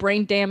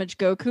brain damage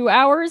Goku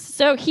hours.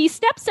 So he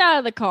steps out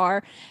of the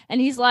car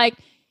and he's like,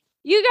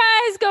 you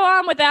guys go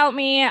on without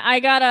me. I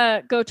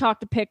gotta go talk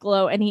to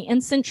Piccolo. And he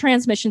instant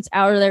transmissions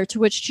out of there, to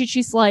which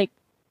Chi-Chi's like,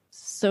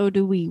 so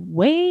do we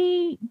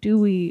wait? Do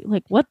we,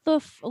 like, what the,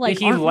 like,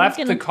 he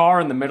left the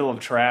car in the middle of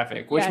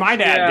traffic, which my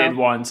dad did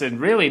once, and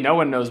really no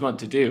one knows what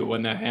to do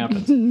when that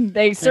happens.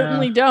 They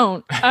certainly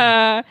don't.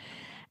 And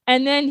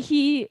then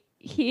he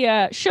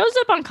shows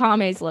up on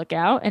Kame's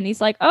lookout, and he's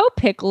like, oh,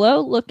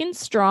 Piccolo, looking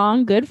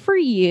strong, good for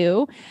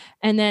you.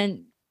 And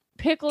then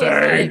Piccolo's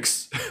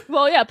thanks. like,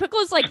 well, yeah,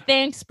 Piccolo's like,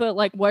 thanks, but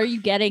like, what are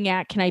you getting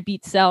at? Can I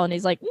beat Cell? And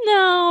he's like,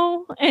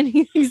 no. And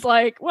he's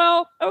like,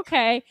 well,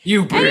 okay.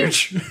 You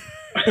bitch.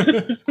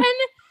 And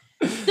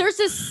there's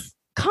this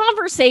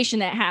conversation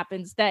that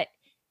happens that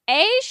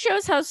A,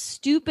 shows how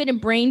stupid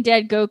and brain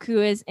dead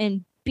Goku is,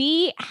 and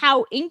B,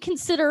 how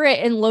inconsiderate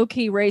and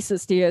low-key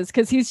racist he is,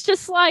 because he's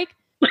just like,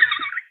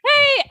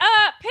 hey,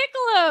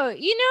 Piccolo,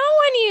 you know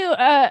when you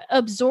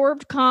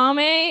absorbed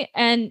Kame,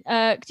 and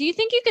do you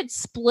think you could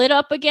split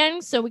up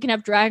again so we can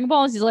have Dragon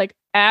Balls? He's like,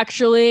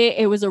 actually,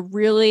 it was a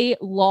really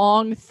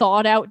long,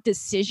 thought-out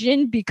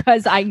decision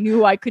because I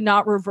knew I could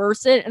not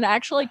reverse it, and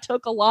actually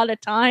took a lot of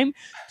time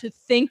to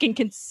think and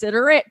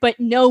consider it, but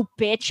no,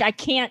 bitch, I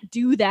can't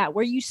do that.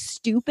 Were you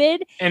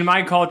stupid? In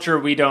my culture,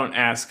 we don't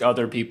ask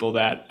other people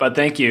that, but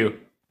thank you.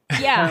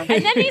 Yeah,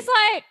 and then he's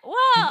like,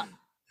 well,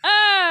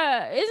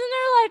 isn't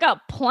there like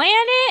a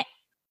planet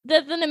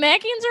that the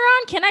Namekians are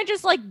on? Can I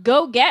just like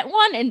go get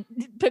one? And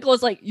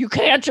Piccolo's like, you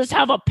can't just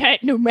have a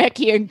pet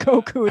Namekian,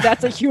 Goku.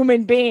 That's a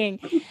human being.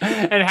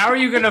 And how are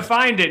you going to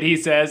find it? He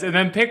says. And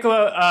then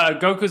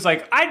Goku's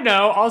like, I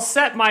know. I'll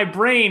set my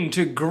brain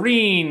to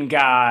green,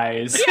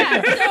 guys.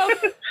 Yeah,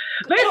 so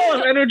they all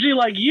have energy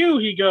like you,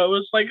 he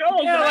goes. Like,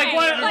 oh, yeah,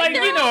 right. like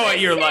you know what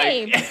you're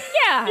same. like.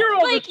 Yeah. You're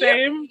all like, the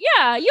same.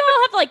 Yeah, you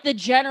all have like the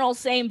general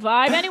same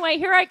vibe. Anyway,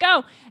 here I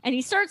go. And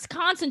he starts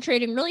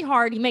concentrating really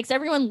hard. He makes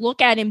everyone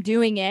look at him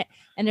doing it.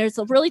 And there's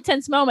a really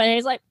tense moment. And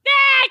he's like,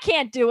 I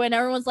can't do it. And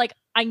everyone's like,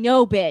 I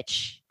know,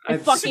 bitch.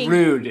 It's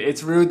rude.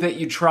 It's rude that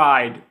you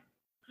tried.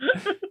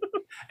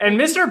 And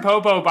Mr.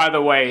 Popo, by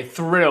the way,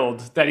 thrilled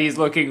that he's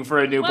looking for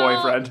a new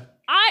boyfriend.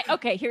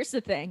 Okay, here's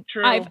the thing.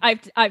 True.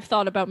 I've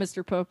thought about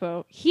Mr.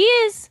 Popo. He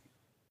is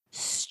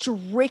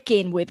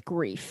stricken with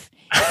grief.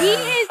 He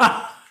is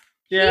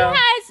Yeah. He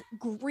has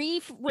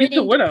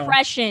grief-ridden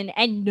depression,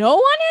 and no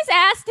one has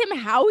asked him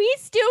how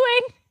he's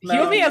doing. No. He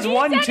only has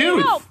one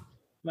tooth.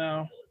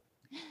 No.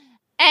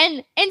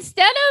 And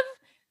instead of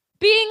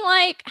being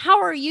like,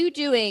 how are you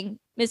doing,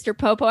 Mr.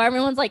 Popo?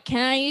 Everyone's like, can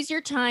I use your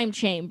time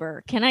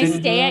chamber? Can I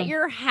stay at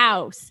your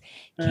house?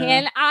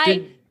 Can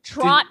I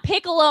trot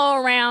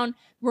Piccolo around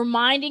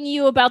reminding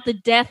you about the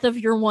death of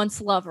your once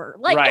lover?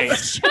 Like, right.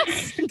 It's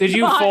just Did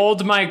you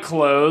fold my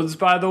clothes,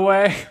 by the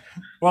way?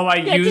 While I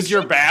use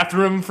your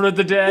bathroom for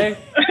the day?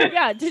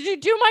 Yeah, did you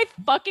do my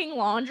fucking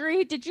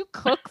laundry? Did you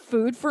cook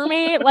food for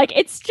me? Like,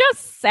 it's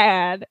just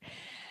sad.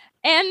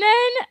 And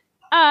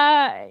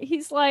then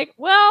he's like,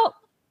 well,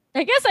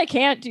 I guess I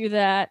can't do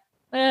that.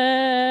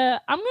 I'm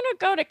gonna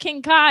go to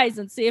King Kai's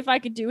and see if I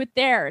could do it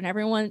there.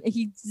 And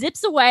he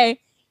zips away,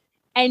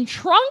 and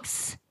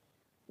Trunks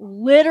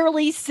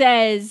literally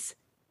says,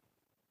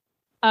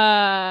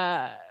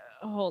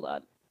 hold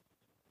on.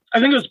 I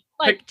think it was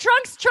like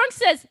Trunks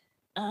says,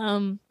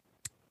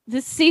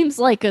 this seems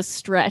like a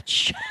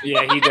stretch.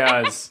 Yeah, he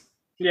does.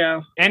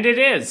 Yeah. And it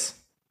is.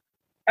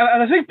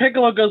 And I think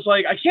Piccolo goes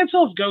like, I can't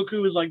tell if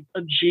Goku is like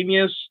a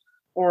genius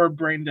or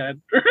brain dead.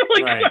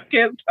 Like, right. I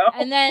can't tell.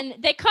 And then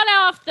they cut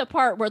off the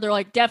part where they're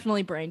like,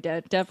 definitely brain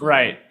dead. Definitely.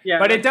 Right. Yeah,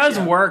 but it does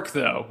work,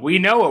 though. We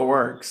know it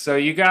works. So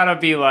you gotta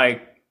be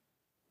like,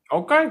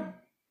 okay.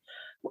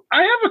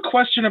 I have a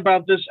question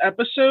about this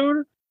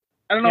episode.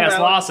 I don't know if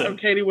Alex or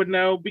Katie would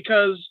know,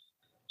 because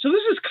so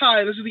this is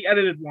Kai. This is the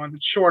edited one.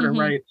 It's shorter,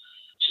 right?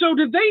 So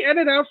did they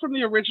edit out from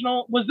the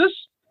original? Was there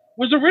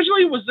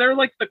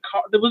like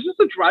was this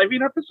the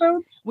driving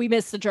episode? We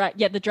missed the drive.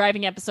 Yeah, the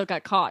driving episode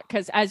got caught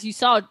because, as you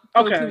saw,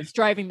 Goku was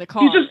driving the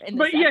car. He's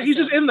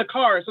just in the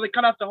car, so they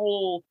cut off the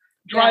whole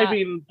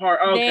driving part.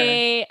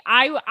 Okay.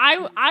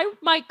 I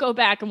might go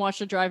back and watch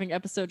the driving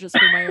episode just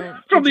for my own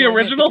from the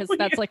original, because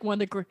that's like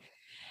one of the.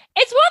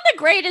 It's one of the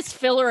greatest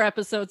filler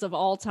episodes of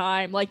all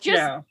time. Like,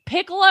 just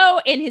Piccolo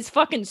in his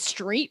fucking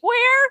streetwear.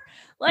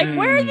 Like,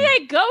 where did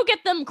they go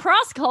get them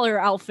cross-color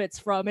outfits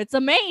from? It's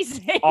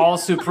amazing. All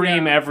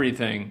Supreme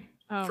everything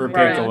for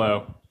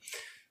Piccolo.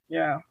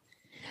 Yeah.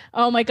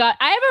 Oh, my God.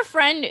 I have a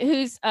friend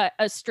who's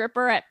a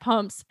stripper at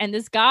Pumps, and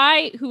this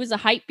guy who was a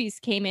hype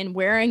beast came in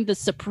wearing the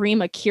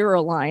Supreme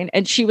Akira line,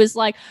 and she was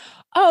like,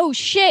 oh,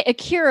 shit,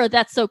 Akira,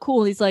 that's so cool.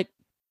 And he's like,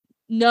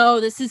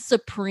 no, this is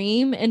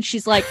Supreme. And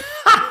she's like...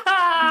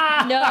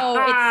 No,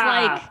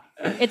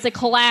 it's a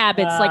collab.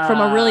 It's like from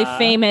a really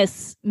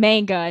famous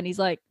manga. And he's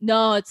like,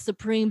 no, it's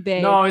Supreme,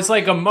 babe. No, it's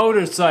like a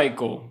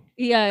motorcycle.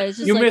 Yeah, it's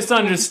just you like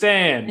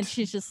misunderstand. And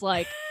she's just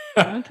like,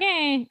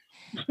 okay.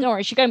 Don't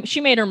worry,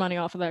 she made her money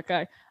off of that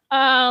guy.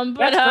 But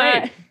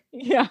that's great.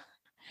 Yeah.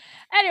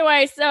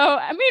 Anyway, so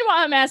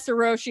meanwhile, Master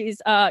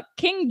Roshi's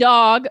King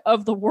Dog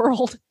of the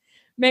world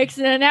makes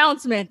an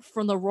announcement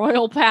from the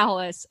royal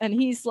palace, and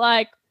he's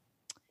like,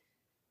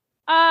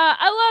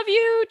 I love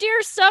you,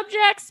 dear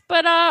subjects,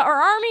 but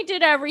our army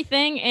did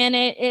everything, and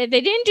they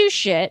didn't do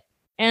shit.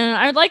 And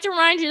I'd like to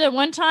remind you that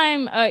one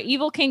time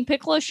evil King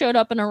Piccolo showed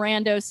up and a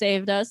rando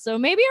saved us, so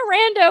maybe a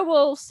rando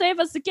will save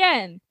us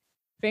again.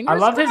 Fingers I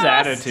love crossed. his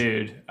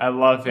attitude. I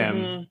love him.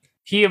 Mm-hmm.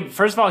 He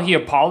first of all, he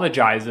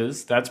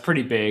apologizes. That's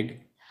pretty big.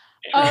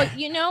 Oh,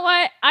 you know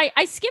what?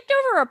 I skipped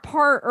over a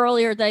part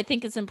earlier that I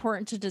think is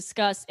important to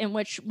discuss, in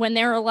which when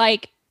they were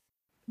like,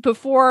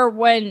 before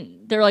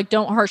when they're like,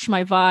 don't harsh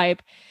my vibe,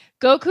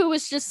 Goku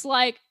was just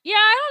like, yeah,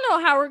 I don't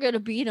know how we're going to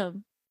beat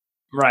him.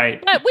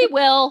 Right. But we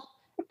will.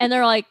 And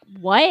they're like,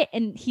 what?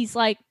 And he's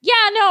like,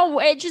 yeah, no,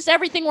 it just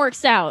everything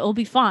works out. It'll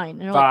be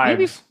fine. And they're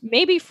like,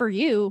 maybe for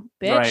you,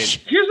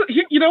 bitch.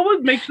 Right. You know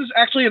what makes this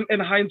actually, in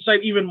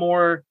hindsight, even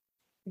more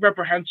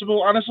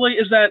reprehensible, honestly,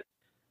 is that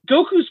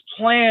Goku's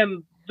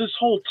plan this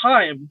whole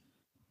time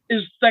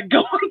is that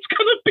Gohan's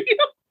gonna beat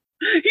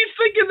him. He's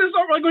thinking this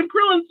over. Like when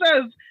Krillin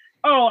says,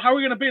 oh, how are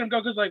we gonna beat him?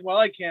 Goku's like, well,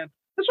 I can't.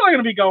 It's probably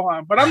gonna be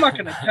Gohan, but I'm not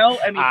gonna tell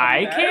anyone.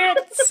 I can't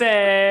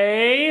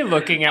say,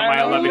 looking at my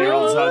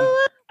 11-year-old son.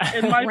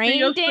 It might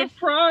be a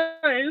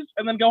surprise.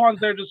 And then Gohan's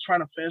there just trying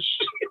to fish.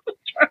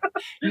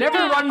 Never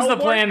runs the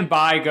plan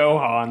by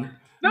Gohan.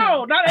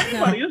 No, not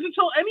anybody. He doesn't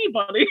tell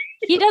anybody.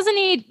 He doesn't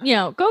need,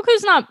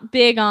 Goku's not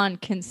big on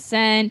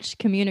consent,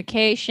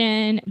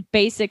 communication,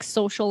 basic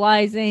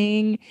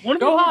socializing.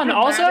 Gohan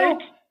also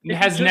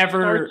has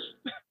never,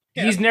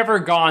 he's never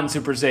gone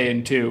Super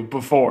Saiyan 2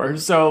 before.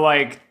 So,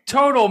 like,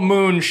 total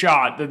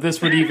moonshot that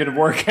this would even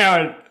work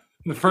out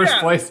in the first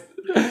place.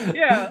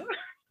 Yeah.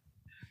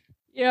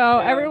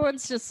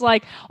 Everyone's just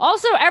like,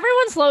 also,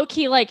 everyone's low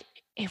key like,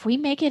 if we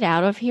make it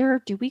out of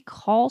here, do we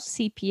call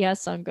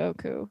CPS on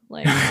Goku?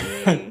 Like,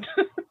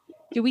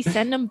 do we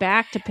send him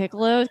back to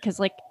Piccolo? Because,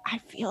 like, I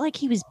feel like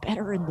he was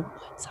better in the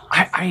woods.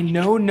 I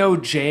know no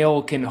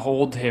jail can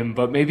hold him,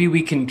 but maybe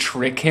we can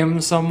trick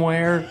him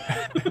somewhere.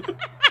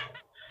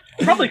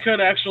 Probably could,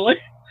 actually.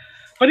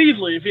 But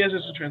easily, if he has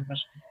instant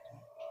transmission.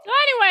 So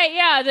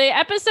anyway, the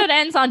episode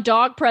ends on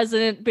Dog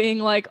President being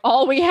like,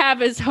 all we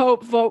have is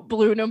hope, vote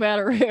blue no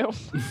matter who.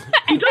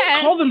 He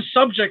does call them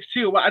subjects,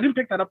 too. I didn't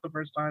pick that up the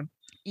first time.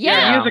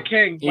 Yeah. He is a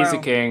king. He's a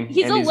king.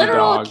 He's a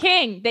literal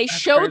king. They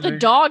show the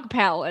Dog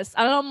Palace.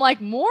 And I'm like,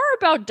 more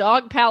about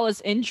Dog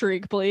Palace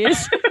intrigue,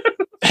 please.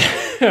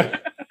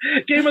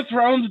 Game of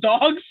Thrones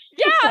dogs?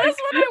 Yeah, that's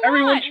what I want.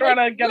 Everyone's trying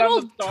to get on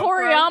the dog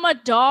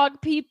Toriyama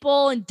dog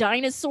people and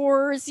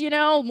dinosaurs,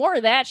 more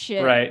of that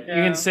shit. Right. Yeah.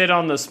 You can sit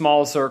on the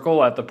small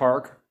circle at the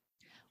park.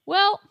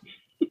 Well,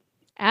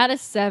 out of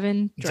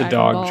 7 it's Dragon a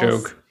dog Balls.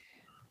 joke.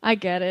 I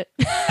get it.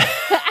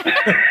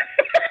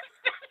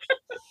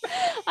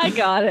 I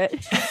got it.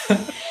 Out of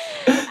 7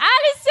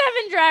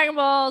 Dragon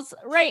Balls,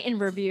 rate and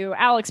review.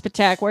 Alex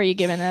Patek, where are you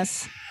giving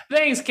this?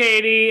 Thanks,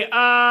 Katie.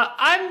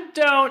 I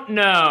don't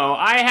know.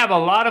 I have a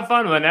lot of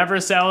fun whenever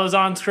Cell is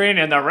on screen,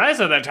 and the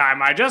rest of the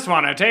time I just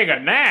want to take a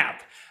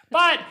nap.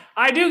 But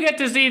I do get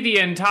to see the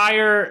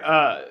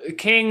entire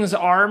King's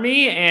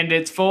army and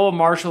its full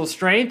martial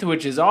strength,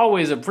 which is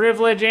always a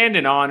privilege and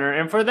an honor.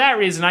 And for that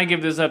reason, I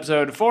give this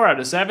episode 4 out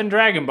of 7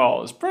 Dragon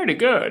Balls. Pretty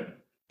good.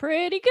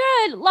 Pretty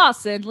good.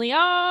 Lawson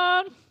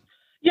Leon.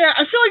 Yeah,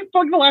 I feel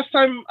like the last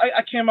time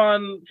I came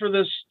on for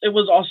this, it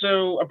was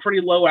also a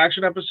pretty low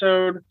action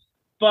episode.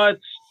 But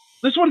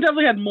this one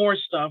definitely had more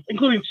stuff,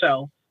 including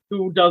Cell,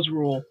 who does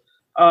rule,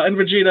 and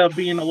Vegeta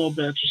being a little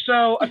bitch.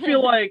 So I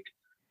feel like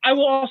I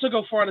will also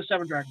go 4 out of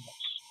 7 Dragon Balls.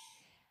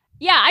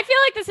 Yeah, I feel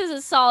like this is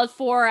a solid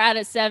 4 out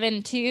of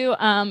 7 too.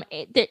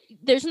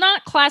 There's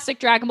not classic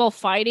Dragon Ball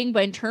fighting,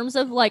 but in terms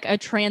of like a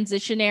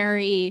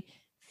transitionary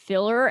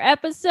filler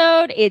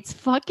episode, it's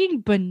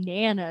fucking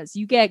bananas.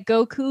 You get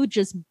Goku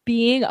just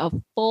being a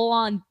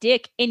full-on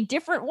dick in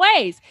different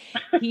ways.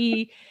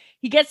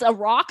 He gets a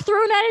rock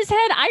thrown at his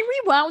head.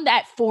 I rewound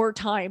that 4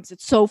 times.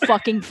 It's so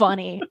fucking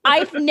funny.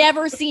 I've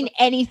never seen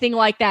anything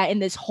like that in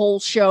this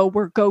whole show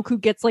where Goku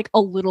gets like a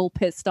little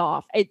pissed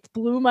off. It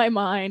blew my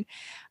mind.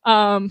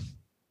 And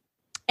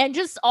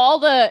just all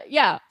the,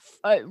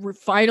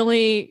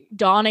 finally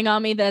dawning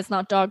on me that it's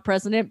not Dog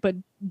President, but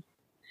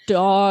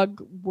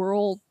Dog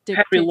World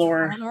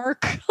Dictator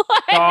Monarch.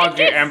 Dog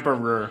the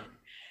Emperor.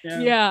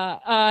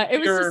 Yeah.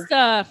 It was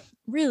just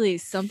really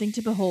something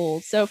to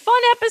behold. So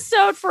fun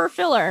episode for a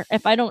filler.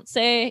 If I don't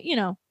say,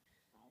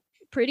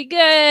 pretty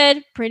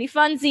good, pretty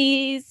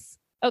funsies.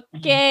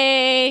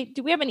 Okay.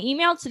 Do we have an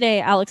email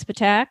today, Alex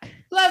Patak?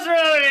 Let's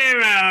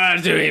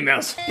do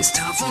emails. It's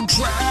time for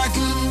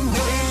Dragon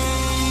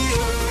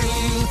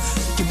Mail.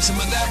 Give me some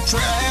of that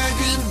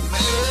Dragon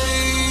Mail.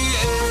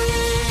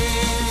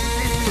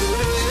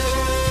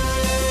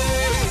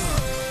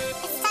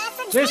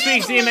 This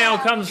week's email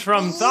comes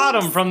from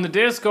Thottum from the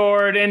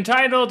Discord,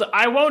 entitled,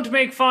 I won't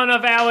make fun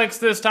of Alex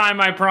this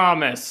time, I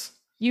promise.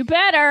 You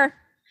better.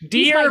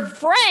 Dear He's my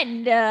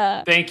friend.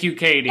 Thank you,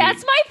 Katie.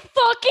 That's my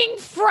fucking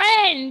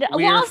friend.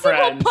 We're Lawson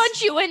friends. will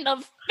punch you in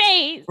the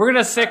face. We're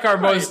going to sick our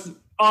most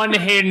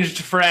unhinged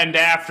friend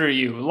after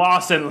you,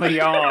 Lawson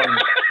Leong,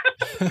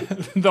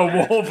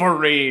 the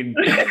Wolverine.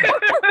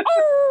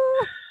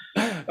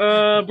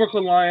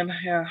 Brooklyn Lion,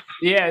 yeah.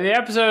 Yeah,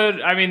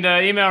 the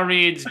email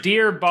reads,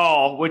 Dear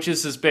Ball, which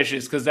is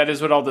suspicious because that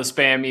is what all the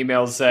spam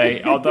emails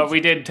say, although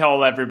we did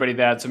tell everybody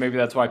that, so maybe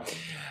that's why.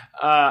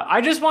 I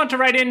just want to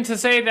write in to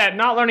say that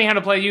not learning how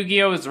to play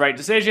Yu-Gi-Oh! Is the right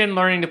decision.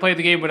 Learning to play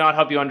the game would not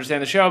help you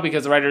understand the show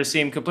because the writers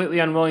seem completely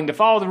unwilling to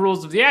follow the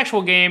rules of the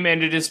actual game,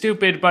 and it is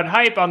stupid but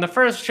hype. On the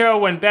first show,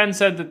 when Ben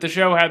said that the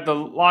show had the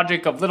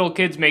logic of little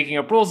kids making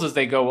up rules as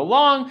they go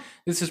along,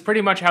 this is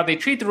pretty much how they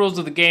treat the rules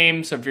of the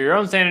game, so for your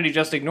own sanity,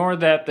 just ignore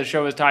that the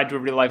show is tied to a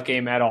real-life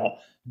game at all.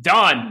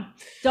 Done.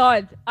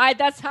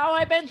 That's how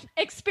I've been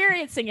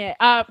experiencing it.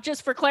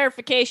 Just for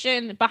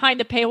clarification, behind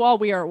the paywall,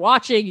 we are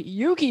watching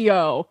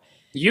Yu-Gi-Oh!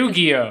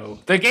 Yu-Gi-Oh!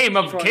 The game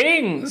of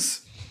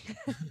kings!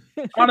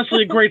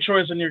 Honestly, a great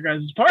choice on your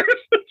guys' part.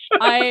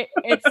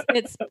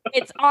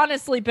 It's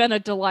honestly been a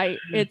delight.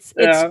 It's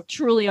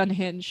truly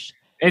unhinged.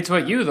 It's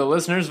what you, the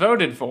listeners,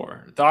 voted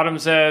for. Thottam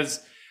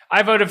says,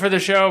 I voted for the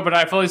show, but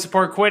I fully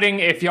support quitting.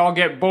 If y'all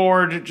get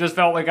bored, just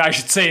felt like I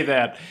should say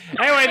that.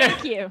 Anyway,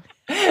 thank you.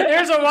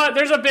 There's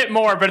a bit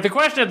more, but the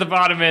question at the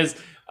bottom is,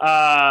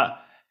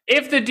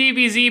 if the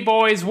DBZ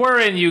boys were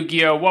in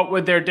Yu-Gi-Oh!, what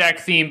would their deck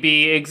theme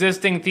be?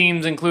 Existing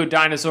themes include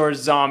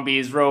dinosaurs,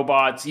 zombies,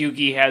 robots.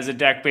 Yugi has a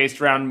deck based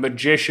around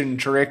magician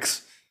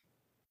tricks.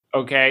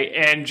 Okay,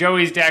 and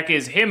Joey's deck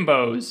is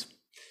himbos.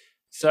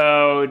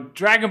 So,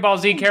 Dragon Ball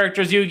Z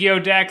characters, Yu-Gi-Oh!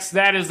 Decks,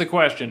 that is the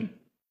question.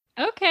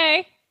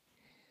 Okay.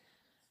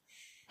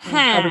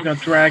 Probably got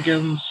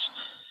dragons.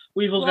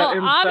 Weevil's got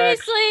insects.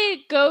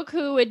 Obviously,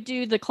 Goku would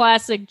do the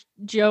classic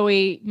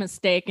Joey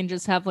mistake and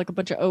just have like a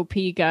bunch of OP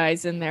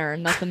guys in there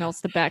and nothing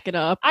else to back it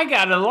up. I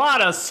got a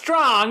lot of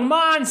strong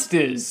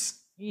monsters.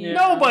 Yeah.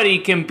 Nobody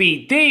can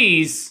beat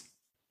these.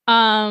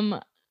 I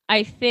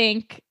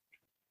think.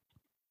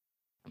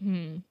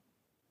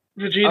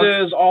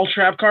 Vegeta is all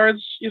trap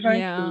cards, you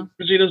think? Yeah.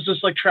 Vegeta's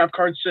just like trap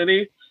card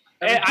city.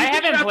 I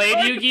haven't played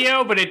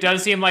Yu-Gi-Oh!, but it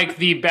does seem like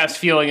the best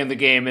feeling in the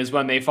game is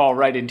when they fall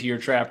right into your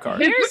trap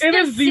card. Here's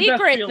the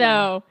secret,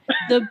 though.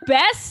 The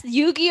best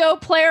Yu-Gi-Oh!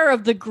 Player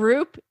of the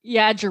group,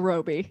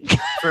 Yajirobe.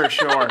 For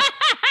sure.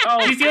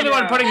 He's the only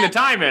one putting the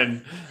time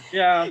in.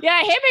 Yeah.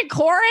 Yeah, him and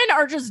Korin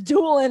are just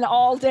dueling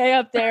all day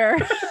up there.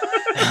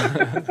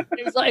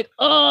 He's like,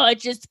 I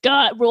just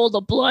rolled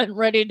a blunt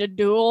ready to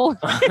duel.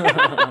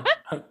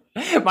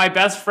 My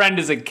best friend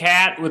is a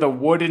cat with a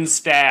wooden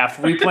staff.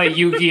 We play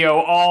Yu-Gi-Oh!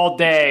 All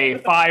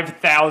day,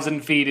 5,000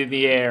 feet in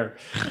the air.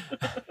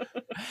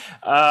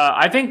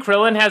 I think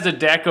Krillin has a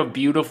deck of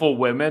beautiful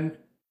women.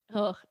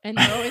 Ugh, and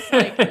they're always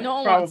like, no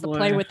one wants to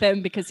play with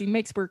him because he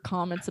makes weird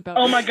comments about.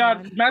 Oh my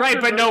god!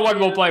 Right, but no one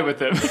will play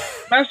with him.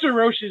 Master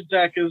Roshi's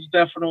deck is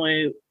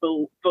definitely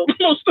the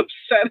most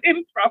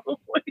upsetting,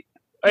 probably.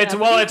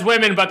 It's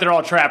women, but they're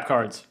all trap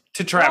cards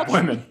to trap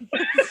women.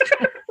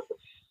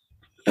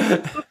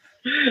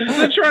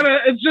 It's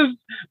just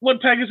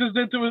what Pegasus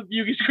did to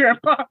Yugi's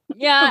grandpa.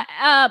 Yeah,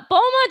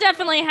 Bulma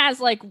definitely has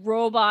like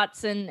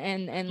robots and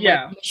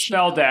like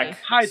spell deck,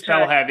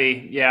 spell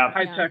heavy,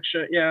 high tech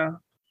shit, yeah.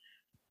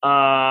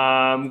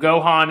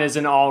 Gohan is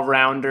an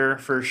all-rounder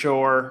for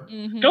sure.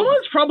 Mm-hmm.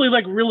 Gohan's probably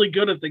like really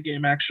good at the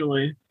game,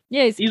 actually.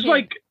 Yeah, he's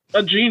like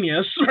a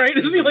genius, right?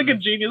 Isn't he like a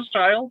genius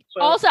child?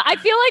 So. Also, I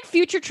feel like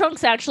Future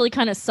Trunks actually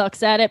kind of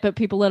sucks at it, but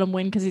people let him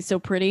win because he's so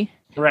pretty.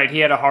 Right, he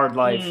had a hard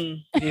life.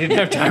 He didn't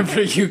have time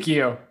for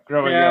Yu-Gi-Oh!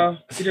 Growing up.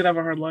 Yeah, he did have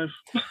a hard life.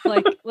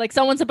 like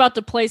someone's about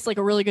to place like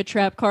a really good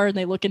trap card, and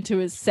they look into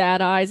his sad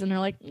eyes, and they're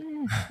like,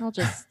 I'll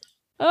just...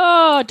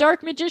 Oh,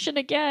 Dark Magician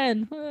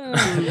again.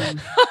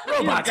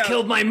 Robots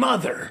killed my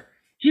mother.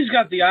 He's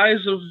got the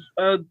eyes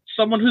of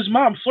someone whose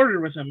mom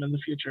flirted with him in the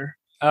future.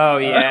 Oh,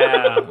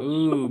 yeah.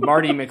 Ooh,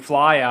 Marty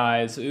McFly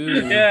eyes.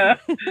 Ooh. Yeah.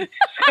 The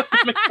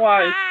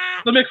McFlies.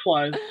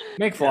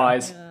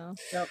 McFlies. Yeah.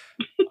 Yep.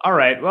 All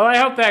right. Well, I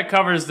hope that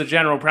covers the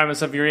general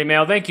premise of your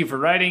email. Thank you for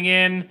writing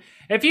in.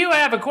 If you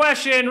have a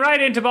question,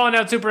 write into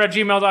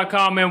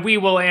ballingoutsuper@gmail.com, and we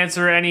will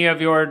answer any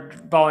of your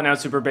Ballin' Out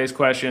Super based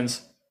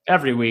questions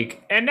every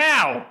week. And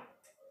now,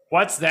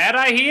 what's that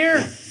I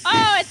hear?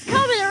 Oh, it's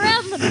coming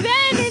around the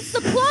bend. It's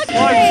the plug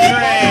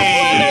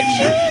train.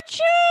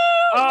 Choo-choo.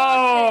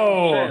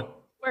 Oh.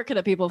 Where can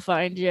the people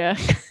find you?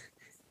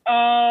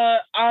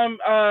 Our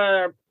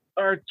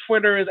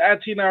Twitter is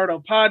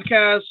 @TNaruto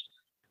Podcast,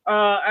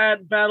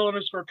 at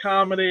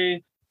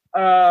Battle_Comedy.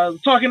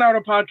 Talking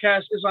Naruto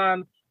Podcast is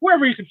on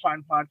wherever you can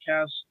find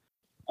podcasts,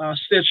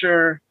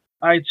 Stitcher,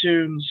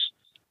 iTunes,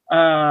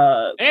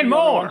 and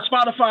more,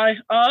 Spotify,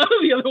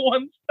 the other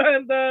ones.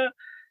 And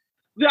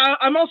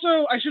I'm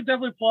also, I should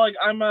definitely plug,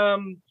 I'm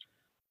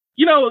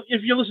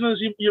if you listen to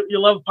this, you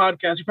love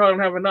podcasts, you probably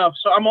don't have enough.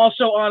 So I'm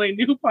also on a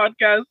new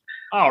podcast.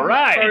 All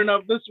right. Starting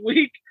up this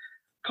week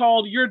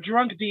called Your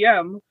Drunk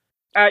DM,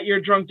 at Your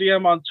Drunk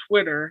DM on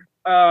Twitter.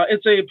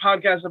 It's a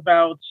podcast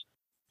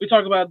we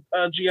talk about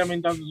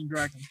GMing Dungeons and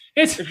Dragons.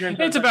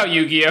 It's about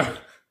Yu-Gi-Oh!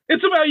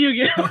 It's about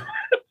Yu-Gi-Oh!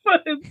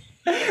 But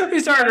We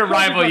started a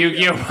rival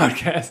Yu-Gi-Oh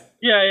podcast.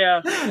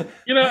 Yeah.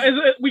 You know,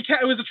 it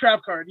was a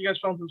trap card. You guys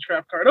found some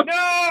trap card.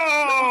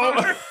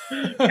 No!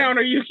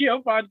 Counter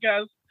Yu-Gi-Oh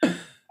podcast.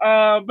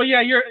 But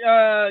yeah,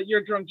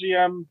 you're Drunk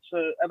GM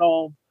at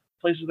all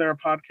places there are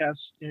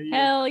podcasts.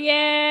 Hell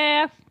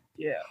yeah.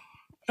 Yeah.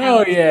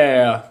 Hell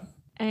yeah.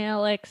 Hey,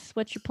 Alex,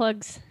 what's your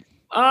plugs?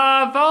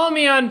 Follow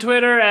me on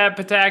Twitter at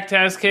Patak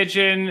Test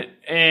Kitchen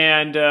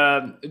and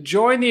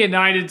join the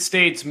United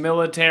States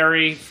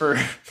military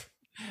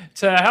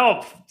to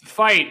help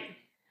fight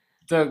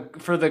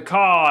for the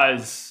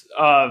cause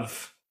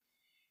of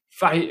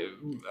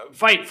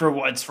fight for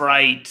what's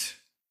right.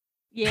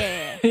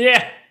 Yeah.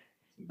 Yeah.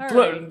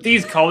 Right.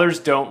 These colors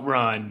don't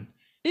run.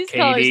 These Katie.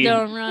 colors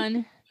don't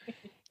run.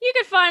 You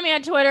can find me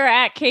on Twitter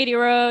at Katie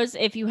Rose.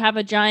 If you have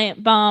a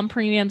Giant Bomb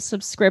premium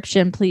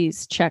subscription,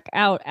 please check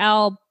out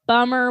Al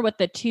Bummer with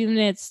the 2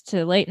 minutes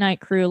to Late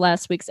Night Crew.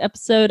 Last week's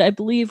episode, I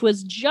believe,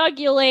 was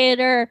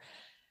Jugulator.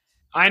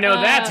 I know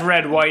that's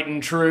red, white,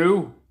 and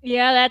true.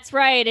 Yeah, that's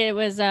right. It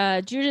was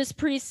Judas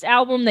Priest's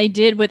album they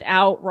did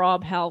without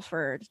Rob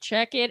Halford.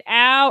 Check it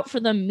out for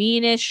the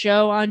meanest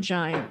show on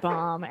Giant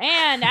Bomb.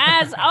 And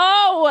as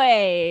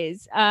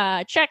always,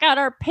 check out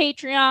our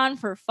Patreon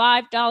for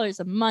 $5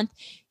 a month.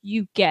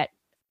 You get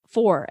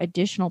 4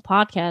 additional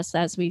podcasts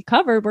as we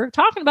covered. We're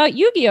talking about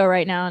Yu-Gi-Oh!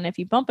 Right now. And if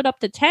you bump it up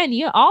to 10,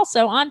 you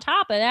also, on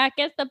top of that,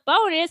 get the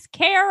bonus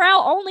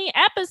KRL only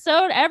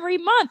episode every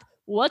month.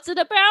 What's it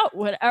about?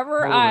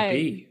 Whatever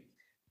I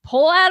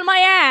pull out of my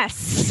ass.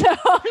 So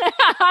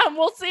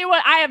we'll see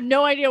what I have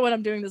no idea what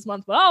I'm doing this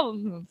month, but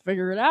I'll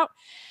figure it out.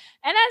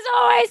 And as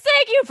always,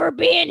 thank you for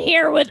being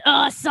here with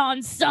us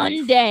on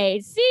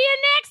Sunday. See you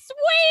next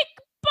week.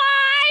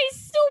 Bye,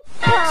 Super.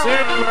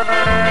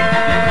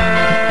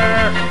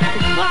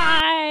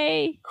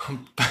 Goodbye.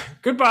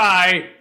 Goodbye.